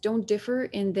respondents don't differ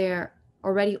in their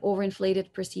already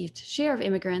overinflated perceived share of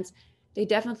immigrants, they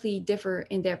definitely differ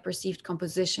in their perceived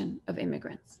composition of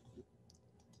immigrants.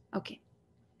 Okay.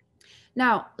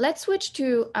 Now, let's switch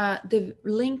to the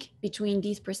link between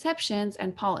these perceptions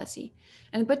and policy.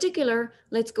 And in particular,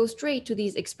 let's go straight to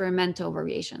these experimental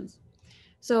variations.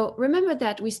 So remember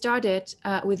that we started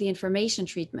with the information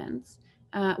treatments,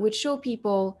 which show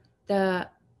people the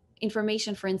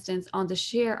information, for instance, on the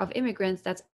share of immigrants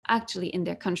that's actually in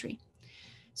their country.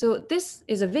 So this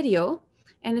is a video,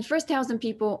 and it first tells them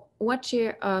people what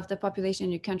share of the population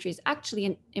in your country is actually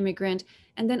an immigrant,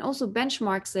 and then also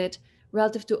benchmarks it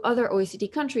relative to other OECD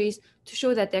countries to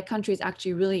show that their country is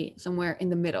actually really somewhere in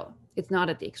the middle. It's not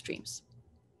at the extremes.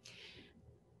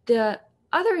 The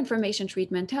other information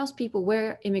treatment tells people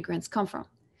where immigrants come from.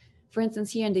 For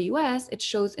instance, here in the US, it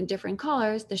shows in different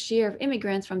colors the share of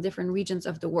immigrants from different regions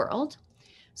of the world.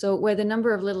 So where the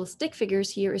number of little stick figures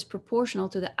here is proportional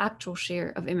to the actual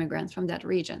share of immigrants from that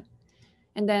region.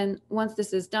 And then once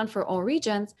this is done for all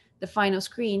regions, the final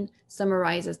screen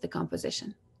summarizes the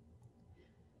composition.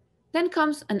 Then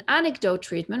comes an anecdote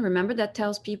treatment. Remember, that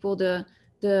tells people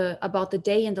about the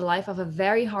day in the life of a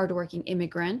very hardworking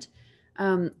immigrant.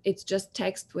 It's just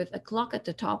text with a clock at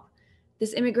the top.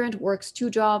 This immigrant works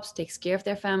 2 jobs, takes care of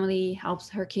their family, helps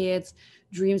her kids,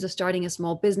 dreams of starting a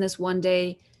small business one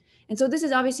day. And so this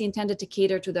is obviously intended to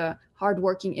cater to the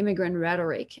hardworking immigrant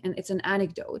rhetoric. And it's an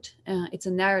anecdote, it's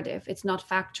a narrative. It's not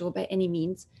factual by any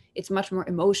means. It's much more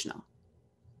emotional.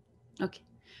 Okay,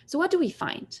 so what do we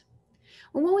find?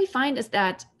 Well, what we find is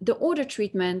that the order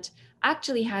treatment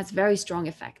actually has very strong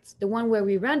effects. The one where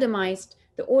we randomized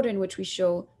the order in which we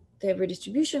show the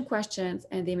redistribution questions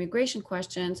and the immigration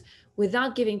questions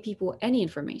without giving people any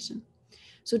information.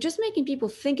 So just making people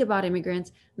think about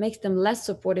immigrants makes them less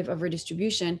supportive of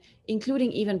redistribution,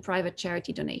 including even private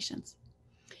charity donations.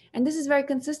 And this is very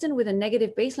consistent with the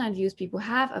negative baseline views people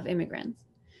have of immigrants.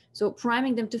 So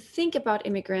priming them to think about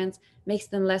immigrants makes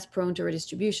them less prone to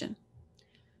redistribution.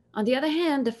 On the other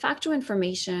hand, the factual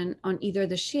information on either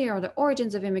the share or the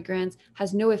origins of immigrants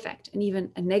has no effect, and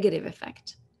even a negative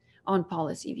effect on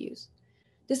policy views.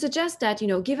 This suggests that,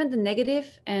 given the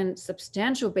negative and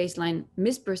substantial baseline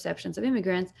misperceptions of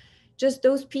immigrants, just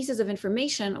those pieces of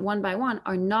information, one by one,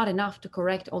 are not enough to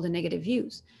correct all the negative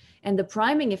views. And the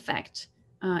priming effect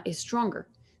is stronger,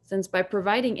 since by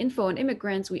providing info on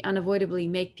immigrants, we unavoidably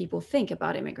make people think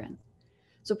about immigrants.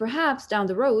 So perhaps down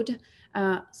the road,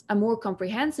 a more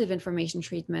comprehensive information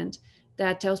treatment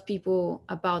that tells people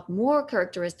about more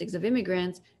characteristics of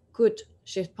immigrants could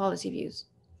shift policy views.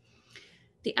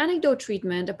 The anecdote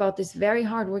treatment about this very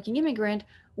hardworking immigrant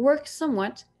works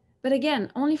somewhat, but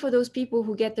again, only for those people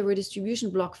who get the redistribution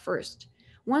block first.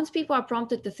 Once people are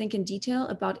prompted to think in detail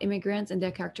about immigrants and their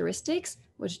characteristics,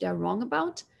 which they're wrong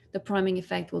about, the priming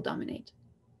effect will dominate.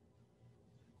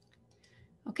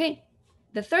 Okay,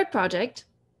 the third project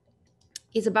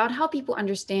is about how people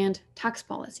understand tax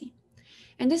policy.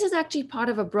 And this is actually part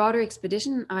of a broader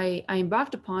expedition I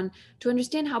embarked upon to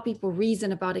understand how people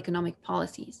reason about economic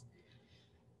policies.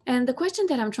 And the question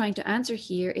that I'm trying to answer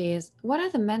here is, what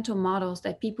are the mental models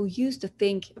that people use to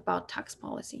think about tax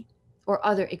policy or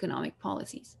other economic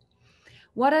policies?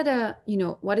 What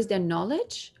is their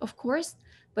knowledge, of course,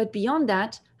 but beyond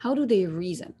that, how do they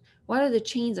reason? What are the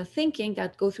chains of thinking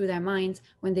that go through their minds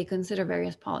when they consider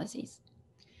various policies?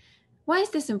 Why is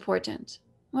this important?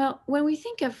 Well, when we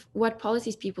think of what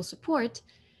policies people support,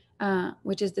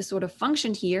 which is this sort of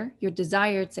function here, your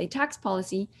desired, say, tax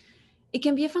policy, it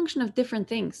can be a function of different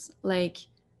things like,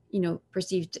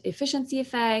 perceived efficiency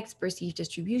effects, perceived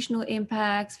distributional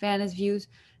impacts, fairness views,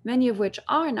 many of which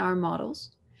are in our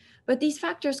models. But these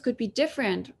factors could be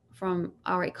different from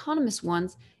our economist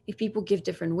ones if people give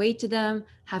different weight to them,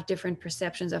 have different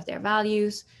perceptions of their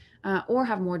values, or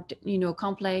have more,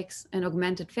 complex and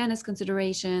augmented fairness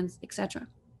considerations, etc.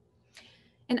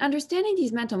 And understanding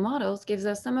these mental models gives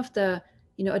us some of the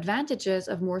advantages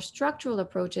of more structural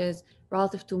approaches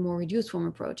relative to more reduced form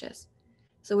approaches.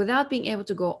 So without being able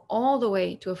to go all the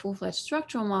way to a full-fledged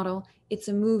structural model, it's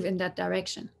a move in that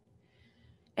direction.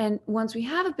 And once we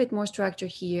have a bit more structure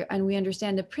here and we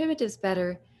understand the primitives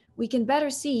better, we can better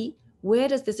see where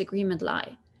does this agreement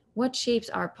lie, what shapes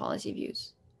our policy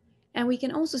views. And we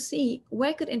can also see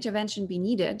where could intervention be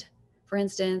needed, for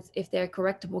instance, if there are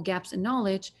correctable gaps in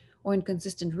knowledge or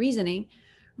inconsistent reasoning,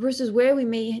 versus where we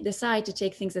may decide to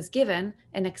take things as given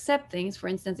and accept things, for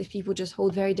instance, if people just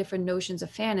hold very different notions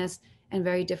of fairness and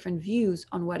very different views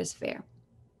on what is fair.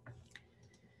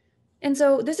 And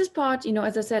so this is part,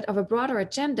 as I said, of a broader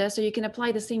agenda. So you can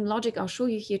apply the same logic I'll show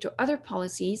you here to other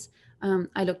policies.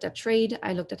 I looked at trade,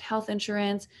 I looked at health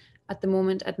insurance, at the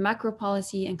moment at macro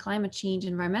policy and climate change,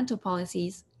 environmental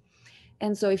policies.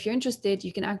 And so if you're interested,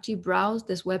 you can actually browse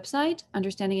this website,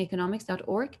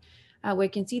 understandingeconomics.org, where you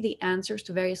can see the answers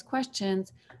to various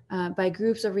questions by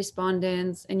groups of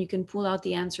respondents, and you can pull out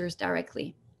the answers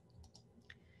directly.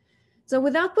 So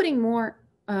without putting more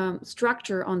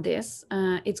structure on this,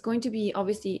 it's going to be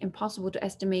obviously impossible to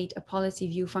estimate a policy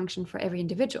view function for every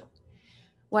individual.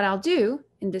 What I'll do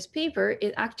in this paper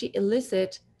is actually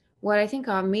elicit what I think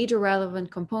are major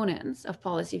relevant components of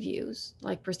policy views,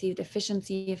 like perceived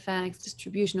efficiency effects,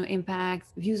 distributional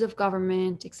impacts, views of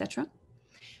government, etc.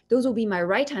 Those will be my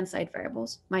right-hand side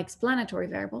variables, my explanatory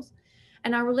variables,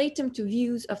 and I'll relate them to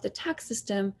views of the tax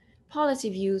system,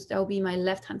 policy views, that will be my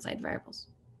left-hand side variables.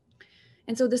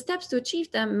 And so the steps to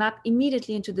achieve them map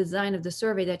immediately into the design of the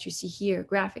survey that you see here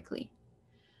graphically.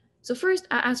 So first,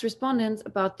 I asked respondents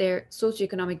about their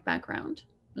socioeconomic background,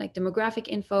 like demographic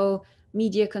info,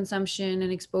 media consumption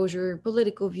and exposure,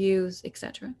 political views,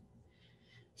 etc.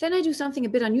 Then I do something a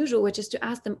bit unusual, which is to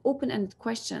ask them open-ended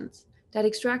questions that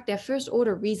extract their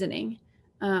first-order reasoning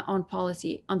on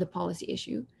the policy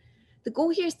issue. The goal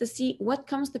here is to see what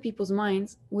comes to people's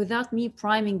minds without me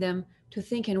priming them to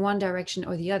think in one direction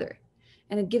or the other.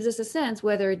 And it gives us a sense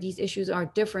whether these issues are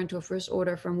different to a first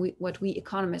order from what we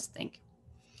economists think.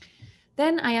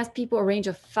 Then I ask people a range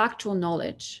of factual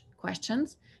knowledge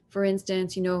questions. For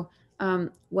instance,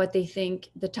 what they think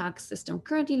the tax system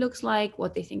currently looks like,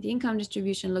 what they think the income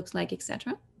distribution looks like,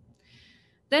 etc.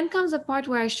 Then comes a part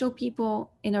where I show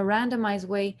people in a randomized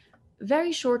way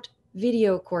very short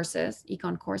video courses,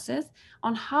 econ courses,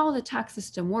 on how the tax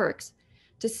system works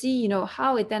to see,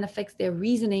 how it then affects their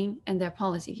reasoning and their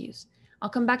policy views. I'll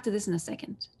come back to this in a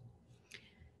second.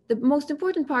 The most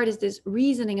important part is this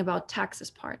reasoning about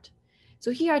taxes part. So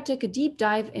here I took a deep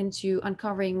dive into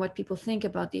uncovering what people think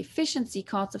about the efficiency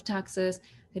costs of taxes,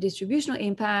 the distributional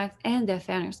impact, and their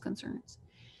fairness concerns.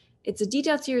 It's a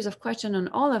detailed series of questions on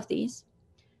all of these.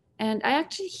 And I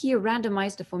actually here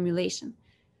randomized the formulation.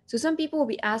 So some people will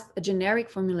be asked a generic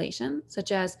formulation,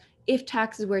 such as if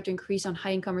taxes were to increase on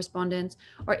high income respondents,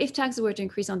 or if taxes were to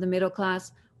increase on the middle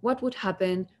class, what would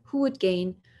happen? Who would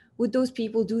gain? Would those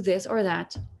people do this or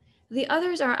that? The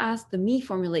others are asked the me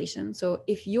formulation. So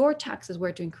if your taxes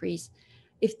were to increase,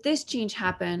 if this change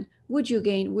happened, would you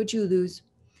gain, would you lose?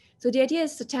 So the idea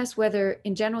is to test whether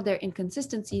in general there are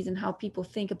inconsistencies in how people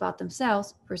think about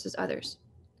themselves versus others.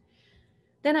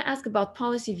 Then I ask about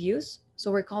policy views.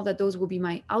 So recall that those will be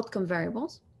my outcome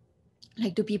variables.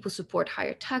 Like, do people support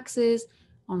higher taxes?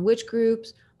 On which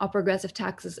groups? Are progressive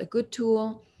taxes a good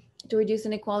tool to reduce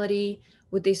inequality?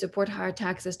 Would they support higher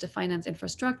taxes to finance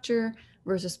infrastructure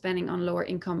versus spending on lower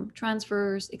income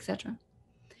transfers, etc.?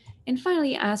 And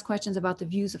finally, I ask questions about the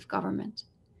views of government.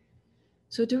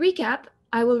 So to recap,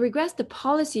 I will regress the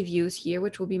policy views here,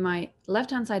 which will be my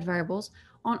left-hand side variables,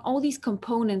 on all these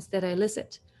components that I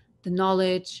elicit: the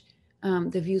knowledge,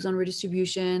 the views on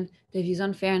redistribution, the views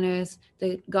on fairness,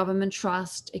 the government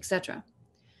trust, etc.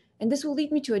 And this will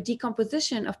lead me to a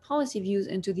decomposition of policy views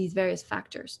into these various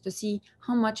factors to see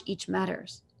how much each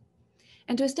matters.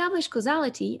 And to establish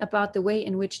causality about the way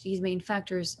in which these main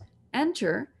factors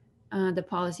enter the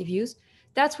policy views,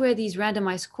 that's where these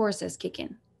randomized courses kick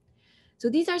in. So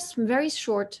these are some very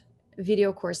short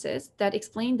video courses that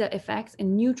explain the effects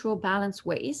in neutral, balanced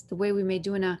ways, the way we may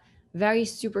do in a very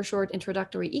super short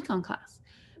introductory econ class,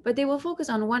 but they will focus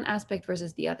on one aspect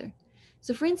versus the other.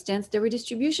 So for instance, the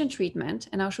redistribution treatment,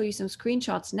 and I'll show you some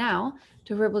screenshots now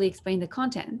to verbally explain the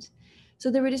content. So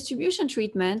the redistribution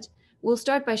treatment will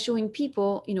start by showing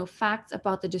people, facts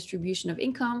about the distribution of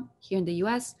income here in the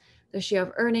US, the share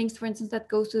of earnings, for instance, that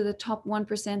goes to the top 1%,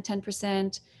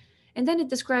 10%. And then it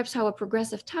describes how a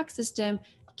progressive tax system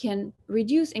can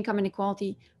reduce income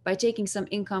inequality by taking some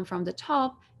income from the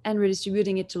top and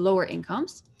redistributing it to lower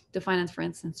incomes to finance, for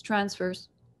instance, transfers.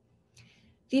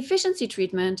 The efficiency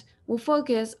treatment will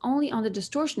focus only on the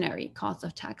distortionary costs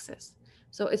of taxes.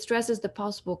 So it stresses the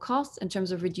possible costs in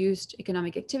terms of reduced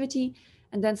economic activity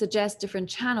and then suggests different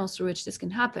channels through which this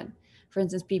can happen. For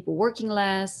instance, people working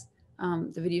less.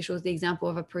 The video shows the example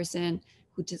of a person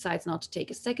who decides not to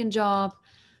take a second job,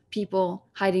 people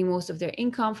hiding most of their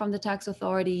income from the tax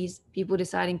authorities, people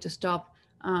deciding to stop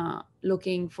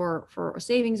looking for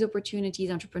savings opportunities,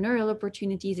 entrepreneurial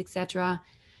opportunities, etc.,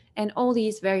 and all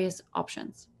these various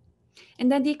options.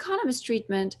 And then the economist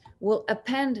treatment will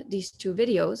append these two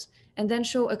videos and then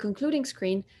show a concluding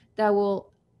screen that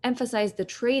will emphasize the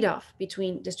trade-off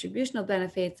between distributional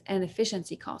benefits and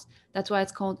efficiency costs. That's why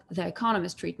it's called the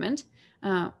economist treatment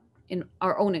in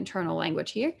our own internal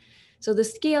language here. So the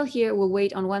scale here will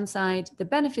weight on one side the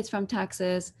benefits from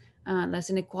taxes, less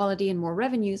inequality and more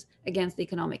revenues against the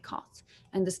economic costs.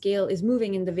 And the scale is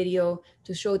moving in the video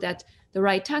to show that the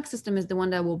right tax system is the one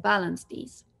that will balance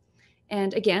these.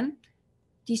 And again,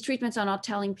 these treatments are not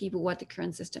telling people what the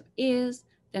current system is.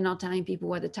 They're not telling people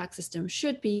what the tax system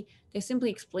should be. They're simply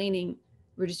explaining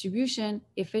redistribution,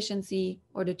 efficiency,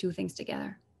 or the two things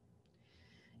together.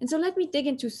 And so let me dig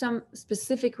into some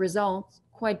specific results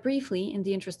quite briefly in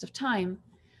the interest of time.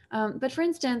 But for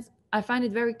instance, I find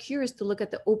it very curious to look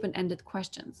at the open-ended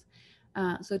questions.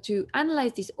 So to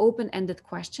analyze these open-ended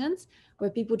questions where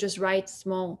people just write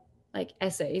small like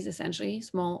essays, essentially,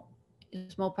 small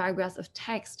paragraphs of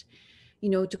text,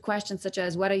 to questions such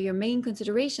as, what are your main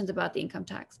considerations about the income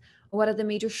tax? Or what are the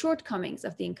major shortcomings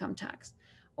of the income tax?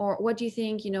 Or what do you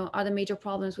think, are the major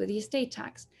problems with the estate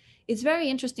tax? It's very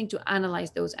interesting to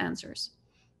analyze those answers.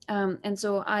 And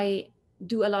so I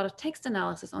do a lot of text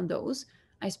analysis on those.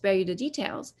 I spare you the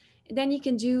details. Then you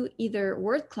can do either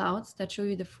word clouds that show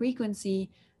you the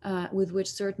frequency with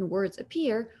which certain words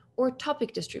appear, or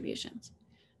topic distributions.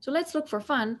 So let's look for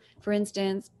fun, for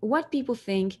instance, what people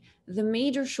think the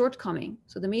major shortcoming,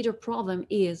 so the major problem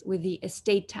is with the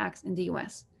estate tax in the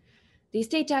US. The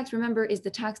estate tax, remember, is the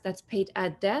tax that's paid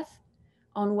at death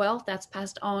on wealth that's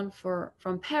passed on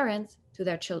from parents to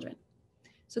their children.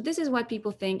 So this is what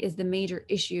people think is the major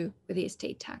issue with the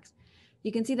estate tax.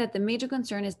 You can see that the major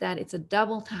concern is that it's a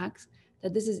double tax,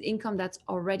 that this is income that's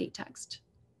already taxed.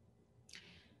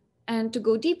 And to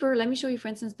go deeper, let me show you, for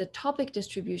instance, the topic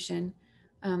distribution.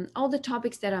 All the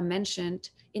topics that are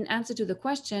mentioned in answer to the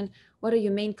question, what are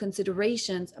your main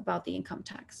considerations about the income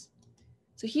tax?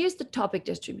 So here's the topic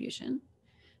distribution.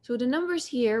 So the numbers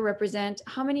here represent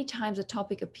how many times a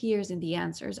topic appears in the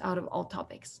answers out of all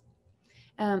topics.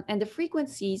 And the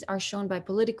frequencies are shown by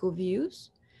political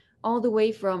views, all the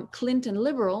way from Clinton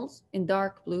liberals in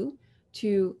dark blue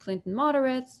to Clinton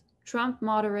moderates, Trump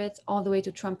moderates, all the way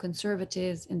to Trump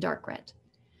conservatives in dark red.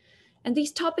 And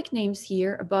these topic names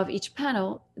here above each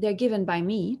panel, they're given by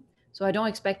me. So I don't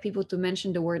expect people to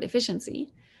mention the word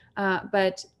efficiency,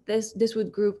 but this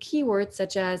would group keywords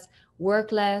such as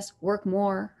work less, work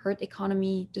more, hurt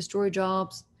economy, destroy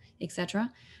jobs,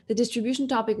 etc. The distribution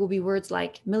topic will be words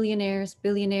like millionaires,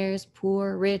 billionaires,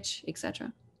 poor, rich,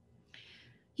 etc.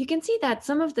 You can see that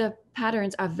some of the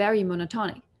patterns are very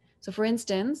monotonic. So for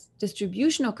instance,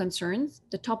 distributional concerns,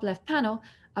 the top left panel,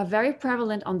 are very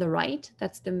prevalent on the right.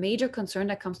 That's the major concern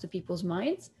that comes to people's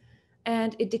minds.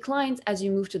 And it declines as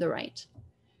you move to the right.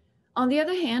 On the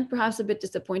other hand, perhaps a bit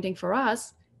disappointing for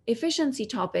us, efficiency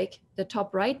topic, the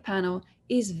top right panel,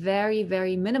 is very,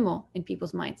 very minimal in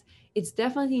people's minds. It's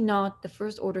definitely not the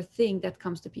first order thing that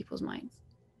comes to people's minds.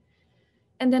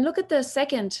 And then look at the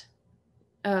second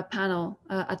panel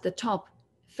at the top,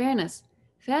 fairness.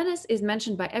 Fairness is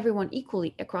mentioned by everyone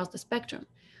equally across the spectrum.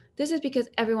 This is because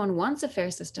everyone wants a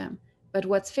fair system, but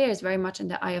what's fair is very much in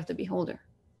the eye of the beholder.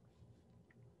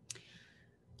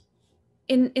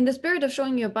 In the spirit of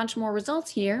showing you a bunch more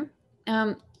results here,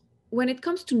 when it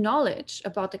comes to knowledge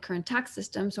about the current tax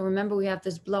system, so remember we have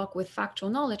this block with factual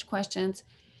knowledge questions,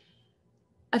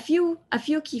 a few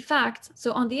key facts.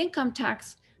 So on the income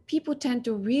tax, people tend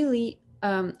to really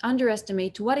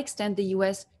underestimate to what extent the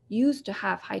US used to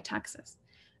have high taxes.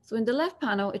 So in the left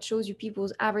panel, it shows you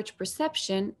people's average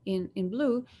perception in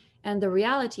blue and the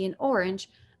reality in orange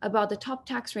about the top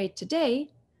tax rate today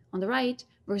on the right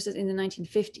versus in the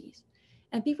 1950s.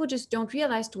 And people just don't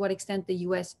realize to what extent the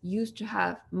US used to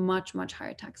have much, much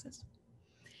higher taxes.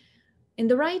 In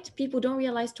the right, people don't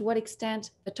realize to what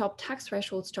extent the top tax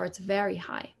threshold starts very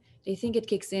high. They think it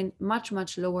kicks in much,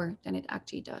 much lower than it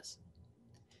actually does.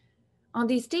 On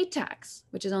the estate tax,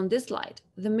 which is on this slide,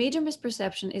 the major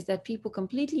misperception is that people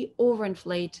completely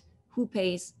overinflate who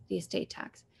pays the estate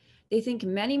tax. They think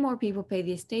many more people pay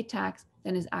the estate tax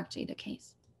than is actually the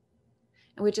case,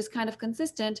 which is kind of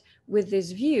consistent with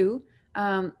this view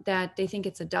that they think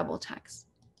it's a double tax.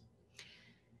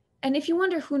 And if you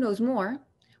wonder who knows more,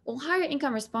 well, higher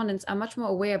income respondents are much more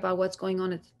aware about what's going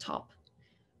on at the top.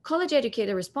 College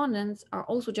educated respondents are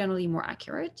also generally more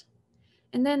accurate.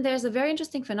 And then there's a very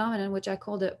interesting phenomenon, which I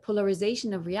call the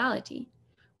polarization of reality,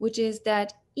 which is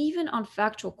that even on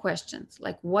factual questions,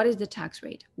 like what is the tax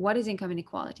rate, what is income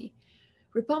inequality,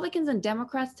 Republicans and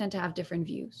Democrats tend to have different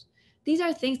views. These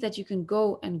are things that you can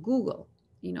go and Google,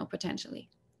 potentially.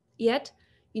 Yet,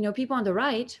 people on the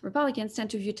right, Republicans,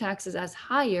 tend to view taxes as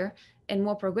higher and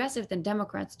more progressive than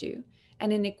Democrats do,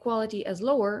 and inequality as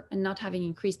lower and not having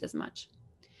increased as much.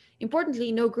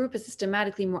 Importantly, no group is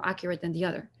systematically more accurate than the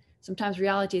other. Sometimes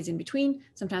reality is in between,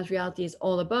 sometimes reality is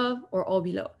all above or all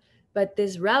below. But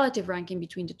this relative ranking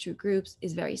between the two groups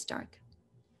is very stark.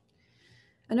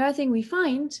 Another thing we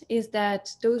find is that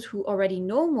those who already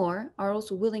know more are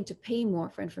also willing to pay more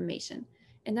for information.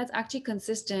 And that's actually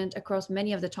consistent across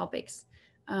many of the topics.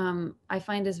 I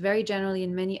find this very generally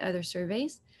in many other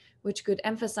surveys, which could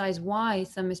emphasize why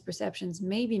some misperceptions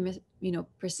may be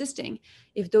persisting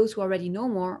if those who already know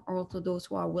more are also those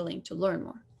who are willing to learn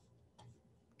more.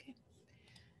 Okay.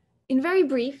 In very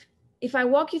brief, if I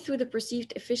walk you through the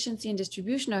perceived efficiency and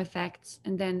distributional effects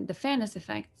and then the fairness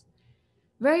effects,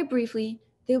 very briefly,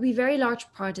 there will be very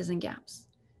large partisan gaps.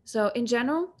 So in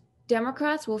general,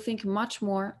 Democrats will think much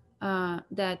more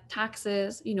that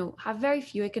taxes, have very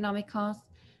few economic costs,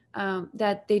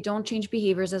 that they don't change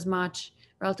behaviors as much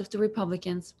relative to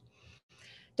Republicans.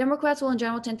 Democrats will in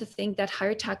general tend to think that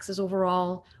higher taxes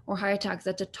overall or higher taxes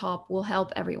at the top will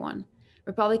help everyone.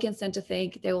 Republicans tend to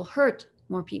think they will hurt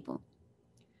more people.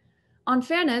 On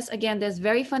fairness, again, there's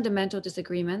very fundamental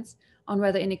disagreements on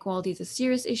whether inequality is a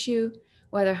serious issue,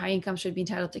 whether high income should be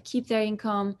entitled to keep their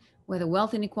income, whether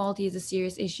wealth inequality is a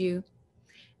serious issue.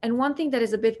 And one thing that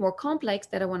is a bit more complex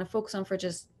that I want to focus on for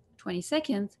just 20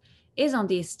 seconds is on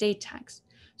the estate tax.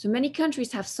 So many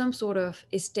countries have some sort of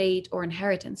estate or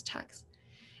inheritance tax.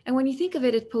 And when you think of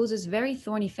it, it poses very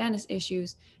thorny fairness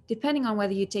issues depending on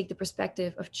whether you take the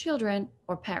perspective of children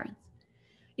or parents.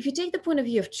 If you take the point of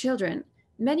view of children,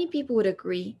 many people would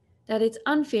agree that it's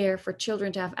unfair for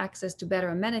children to have access to better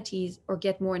amenities or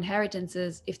get more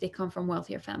inheritances if they come from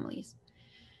wealthier families.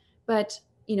 But,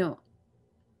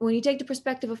 when you take the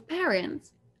perspective of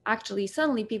parents, actually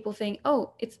suddenly people think,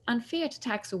 oh, it's unfair to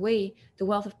tax away the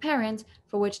wealth of parents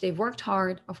for which they've worked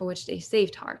hard or for which they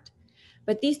saved hard.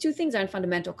 But these two things are in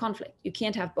fundamental conflict. You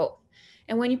can't have both.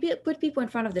 And when you put people in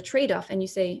front of the trade-off and you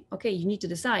say, okay, you need to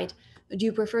decide, do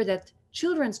you prefer that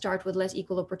children start with less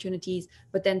equal opportunities,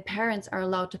 but then parents are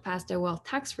allowed to pass their wealth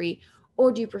tax-free,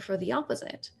 or do you prefer the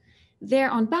opposite?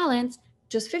 There, on balance,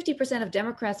 just 50% of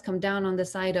Democrats come down on the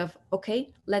side of,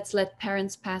 okay, let's let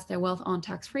parents pass their wealth on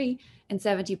tax-free, and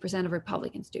 70% of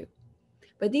Republicans do.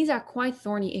 But these are quite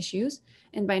thorny issues,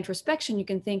 and by introspection, you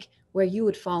can think where you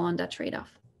would fall on that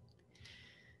trade-off.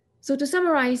 So to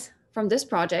summarize from this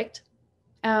project,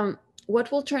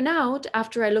 what will turn out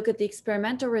after I look at the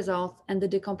experimental results and the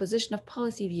decomposition of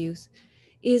policy views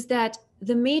is that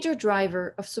the major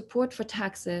driver of support for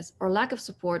taxes or lack of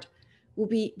support will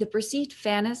be the perceived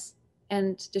fairness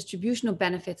and distributional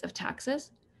benefits of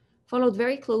taxes, followed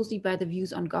very closely by the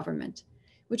views on government,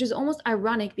 which is almost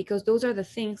ironic because those are the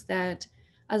things that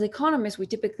as economists, we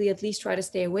typically at least try to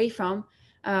stay away from.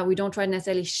 We don't try to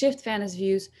necessarily shift fairness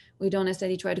views. We don't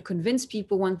necessarily try to convince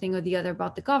people one thing or the other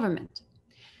about the government.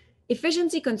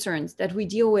 Efficiency concerns that we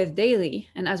deal with daily,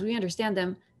 and as we understand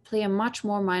them, play a much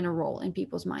more minor role in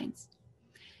people's minds.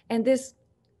 And this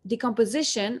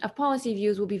decomposition of policy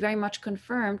views will be very much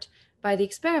confirmed by the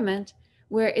experiment,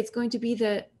 where it's going to be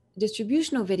the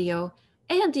distributional video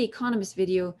and the economist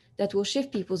video that will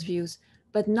shift people's views,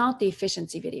 but not the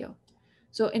efficiency video.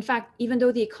 So in fact, even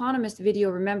though the economist video,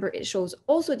 remember, it shows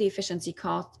also the efficiency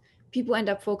cost, people end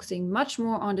up focusing much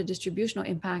more on the distributional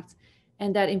impacts,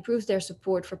 and that improves their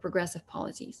support for progressive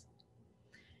policies.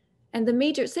 And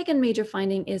the second major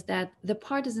finding is that the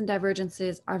partisan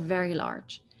divergences are very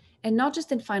large, and not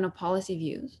just in final policy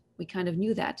views, we kind of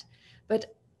knew that,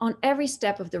 but on every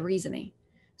step of the reasoning.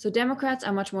 So Democrats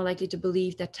are much more likely to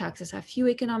believe that taxes have few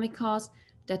economic costs,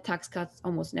 that tax cuts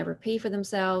almost never pay for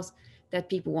themselves, that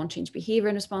people won't change behavior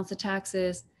in response to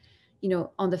taxes.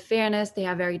 On the fairness, they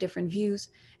have very different views.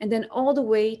 And then all the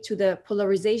way to the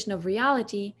polarization of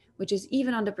reality, which is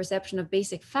even on the perception of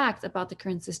basic facts about the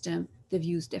current system, the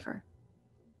views differ.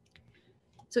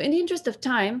 So in the interest of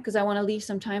time, because I want to leave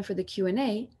some time for the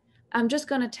Q&A, I'm just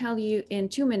going to tell you in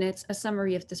 2 minutes a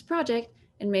summary of this project,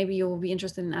 and maybe you'll be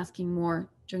interested in asking more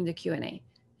during the Q&A.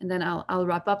 And then I'll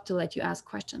wrap up to let you ask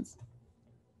questions.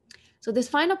 So this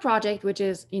final project, which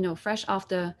is fresh off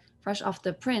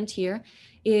the print here,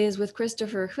 is with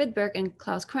Christopher Whitberg and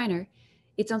Klaus Kreiner.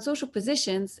 It's on social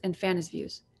positions and fairness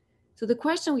views. So the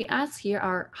question we ask here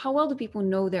are, how well do people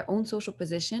know their own social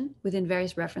position within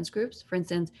various reference groups? For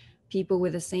instance, people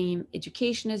with the same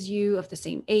education as you, of the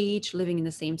same age, living in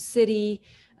the same city,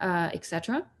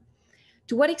 etc.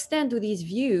 To what extent do these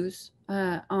views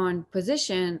on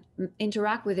position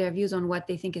interact with their views on what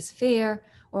they think is fair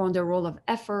or on their role of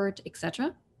effort,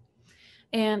 etc.?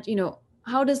 And,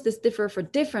 how does this differ for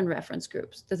different reference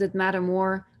groups? Does it matter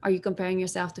more? Are you comparing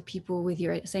yourself to people with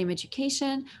your same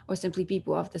education or simply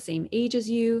people of the same age as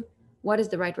you? What is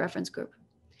the right reference group?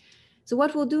 So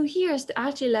what we'll do here is to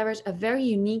actually leverage a very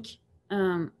unique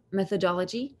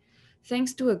methodology,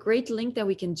 thanks to a great link that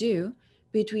we can do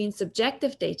between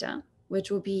subjective data, which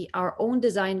will be our own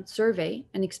designed survey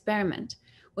and experiment,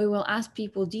 where we'll ask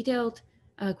people detailed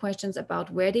questions about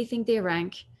where they think they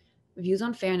rank, views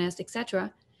on fairness,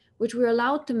 etc., which we're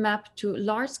allowed to map to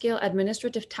large-scale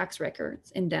administrative tax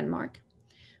records in Denmark.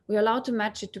 We're allowed to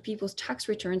match it to people's tax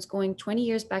returns going 20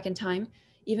 years back in time,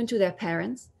 even to their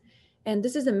parents. And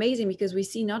this is amazing because we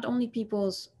see not only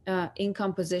people's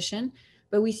income position,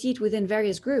 but we see it within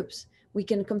various groups. We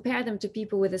can compare them to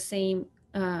people with the same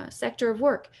sector of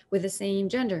work, with the same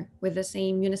gender, with the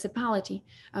same municipality,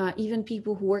 even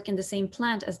people who work in the same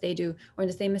plant as they do or in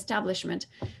the same establishment.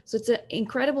 So it's an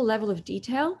incredible level of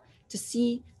detail to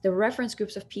see the reference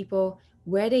groups of people,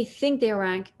 where they think they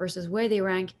rank versus where they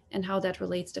rank, and how that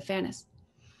relates to fairness.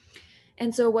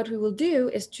 And so what we will do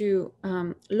is to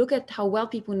look at how well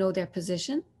people know their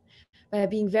position by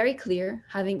being very clear,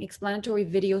 having explanatory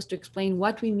videos to explain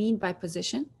what we mean by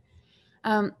position.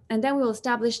 And then we'll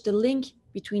establish the link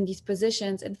between these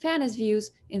positions and fairness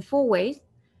views in 4 ways.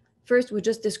 First, we'll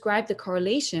just describe the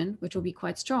correlation, which will be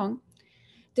quite strong.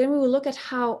 Then we will look at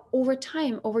how over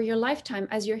time, over your lifetime,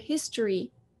 as your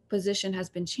history position has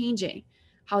been changing,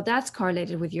 how that's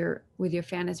correlated with your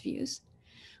fairness views.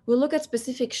 We'll look at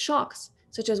specific shocks,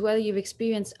 such as whether you've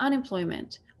experienced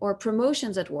unemployment or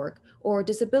promotions at work or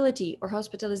disability or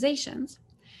hospitalizations.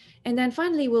 And then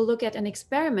finally, we'll look at an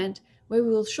experiment where we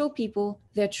will show people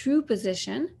their true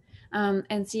position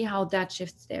and see how that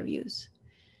shifts their views.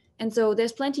 And so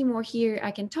there's plenty more here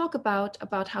I can talk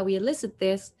about how we elicit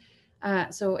this.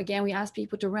 So again, we ask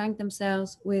people to rank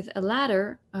themselves with a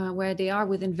ladder where they are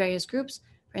within various groups,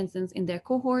 for instance, in their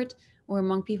cohort or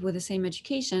among people with the same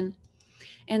education.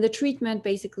 And the treatment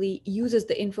basically uses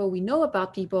the info we know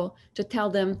about people to tell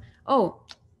them, oh,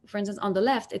 for instance, on the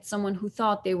left, it's someone who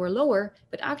thought they were lower,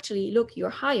 but actually, look,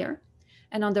 you're higher.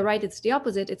 And on the right, it's the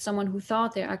opposite. It's someone who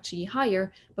thought they're actually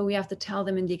higher, but we have to tell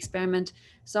them in the experiment,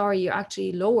 sorry, you're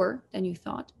actually lower than you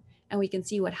thought. And we can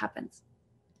see what happens.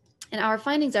 And our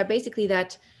findings are basically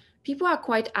that people are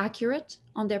quite accurate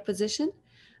on their position.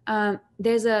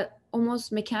 There's a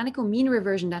almost mechanical mean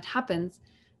reversion that happens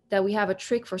that we have a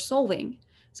trick for solving.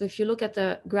 So if you look at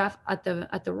the graph at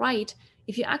the right,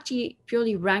 if you actually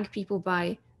purely rank people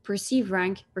by perceived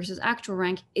rank versus actual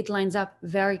rank, it lines up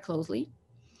very closely.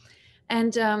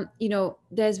 And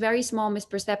there's very small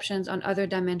misperceptions on other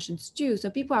dimensions too. So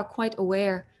people are quite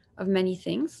aware of many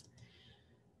things.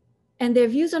 And their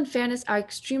views on fairness are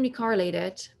extremely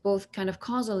correlated, both kind of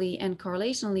causally and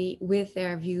correlationally, with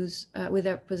their views, with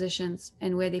their positions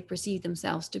and where they perceive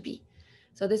themselves to be.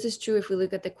 So this is true if we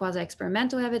look at the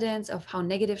quasi-experimental evidence of how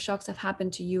negative shocks have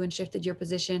happened to you and shifted your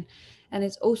position. And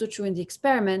it's also true in the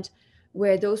experiment,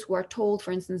 where those who are told,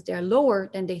 for instance, they're lower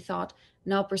than they thought,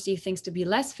 now perceive things to be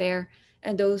less fair.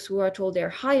 And those who are told they're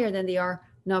higher than they are,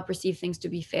 now perceive things to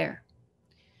be fair.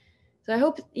 So I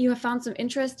hope you have found some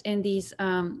interest in these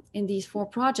 4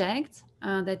 projects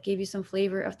that gave you some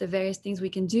flavor of the various things we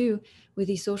can do with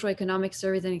these social economic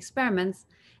surveys and experiments.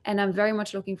 And I'm very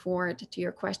much looking forward to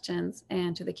your questions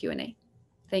and to the Q&A.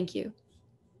 Thank you.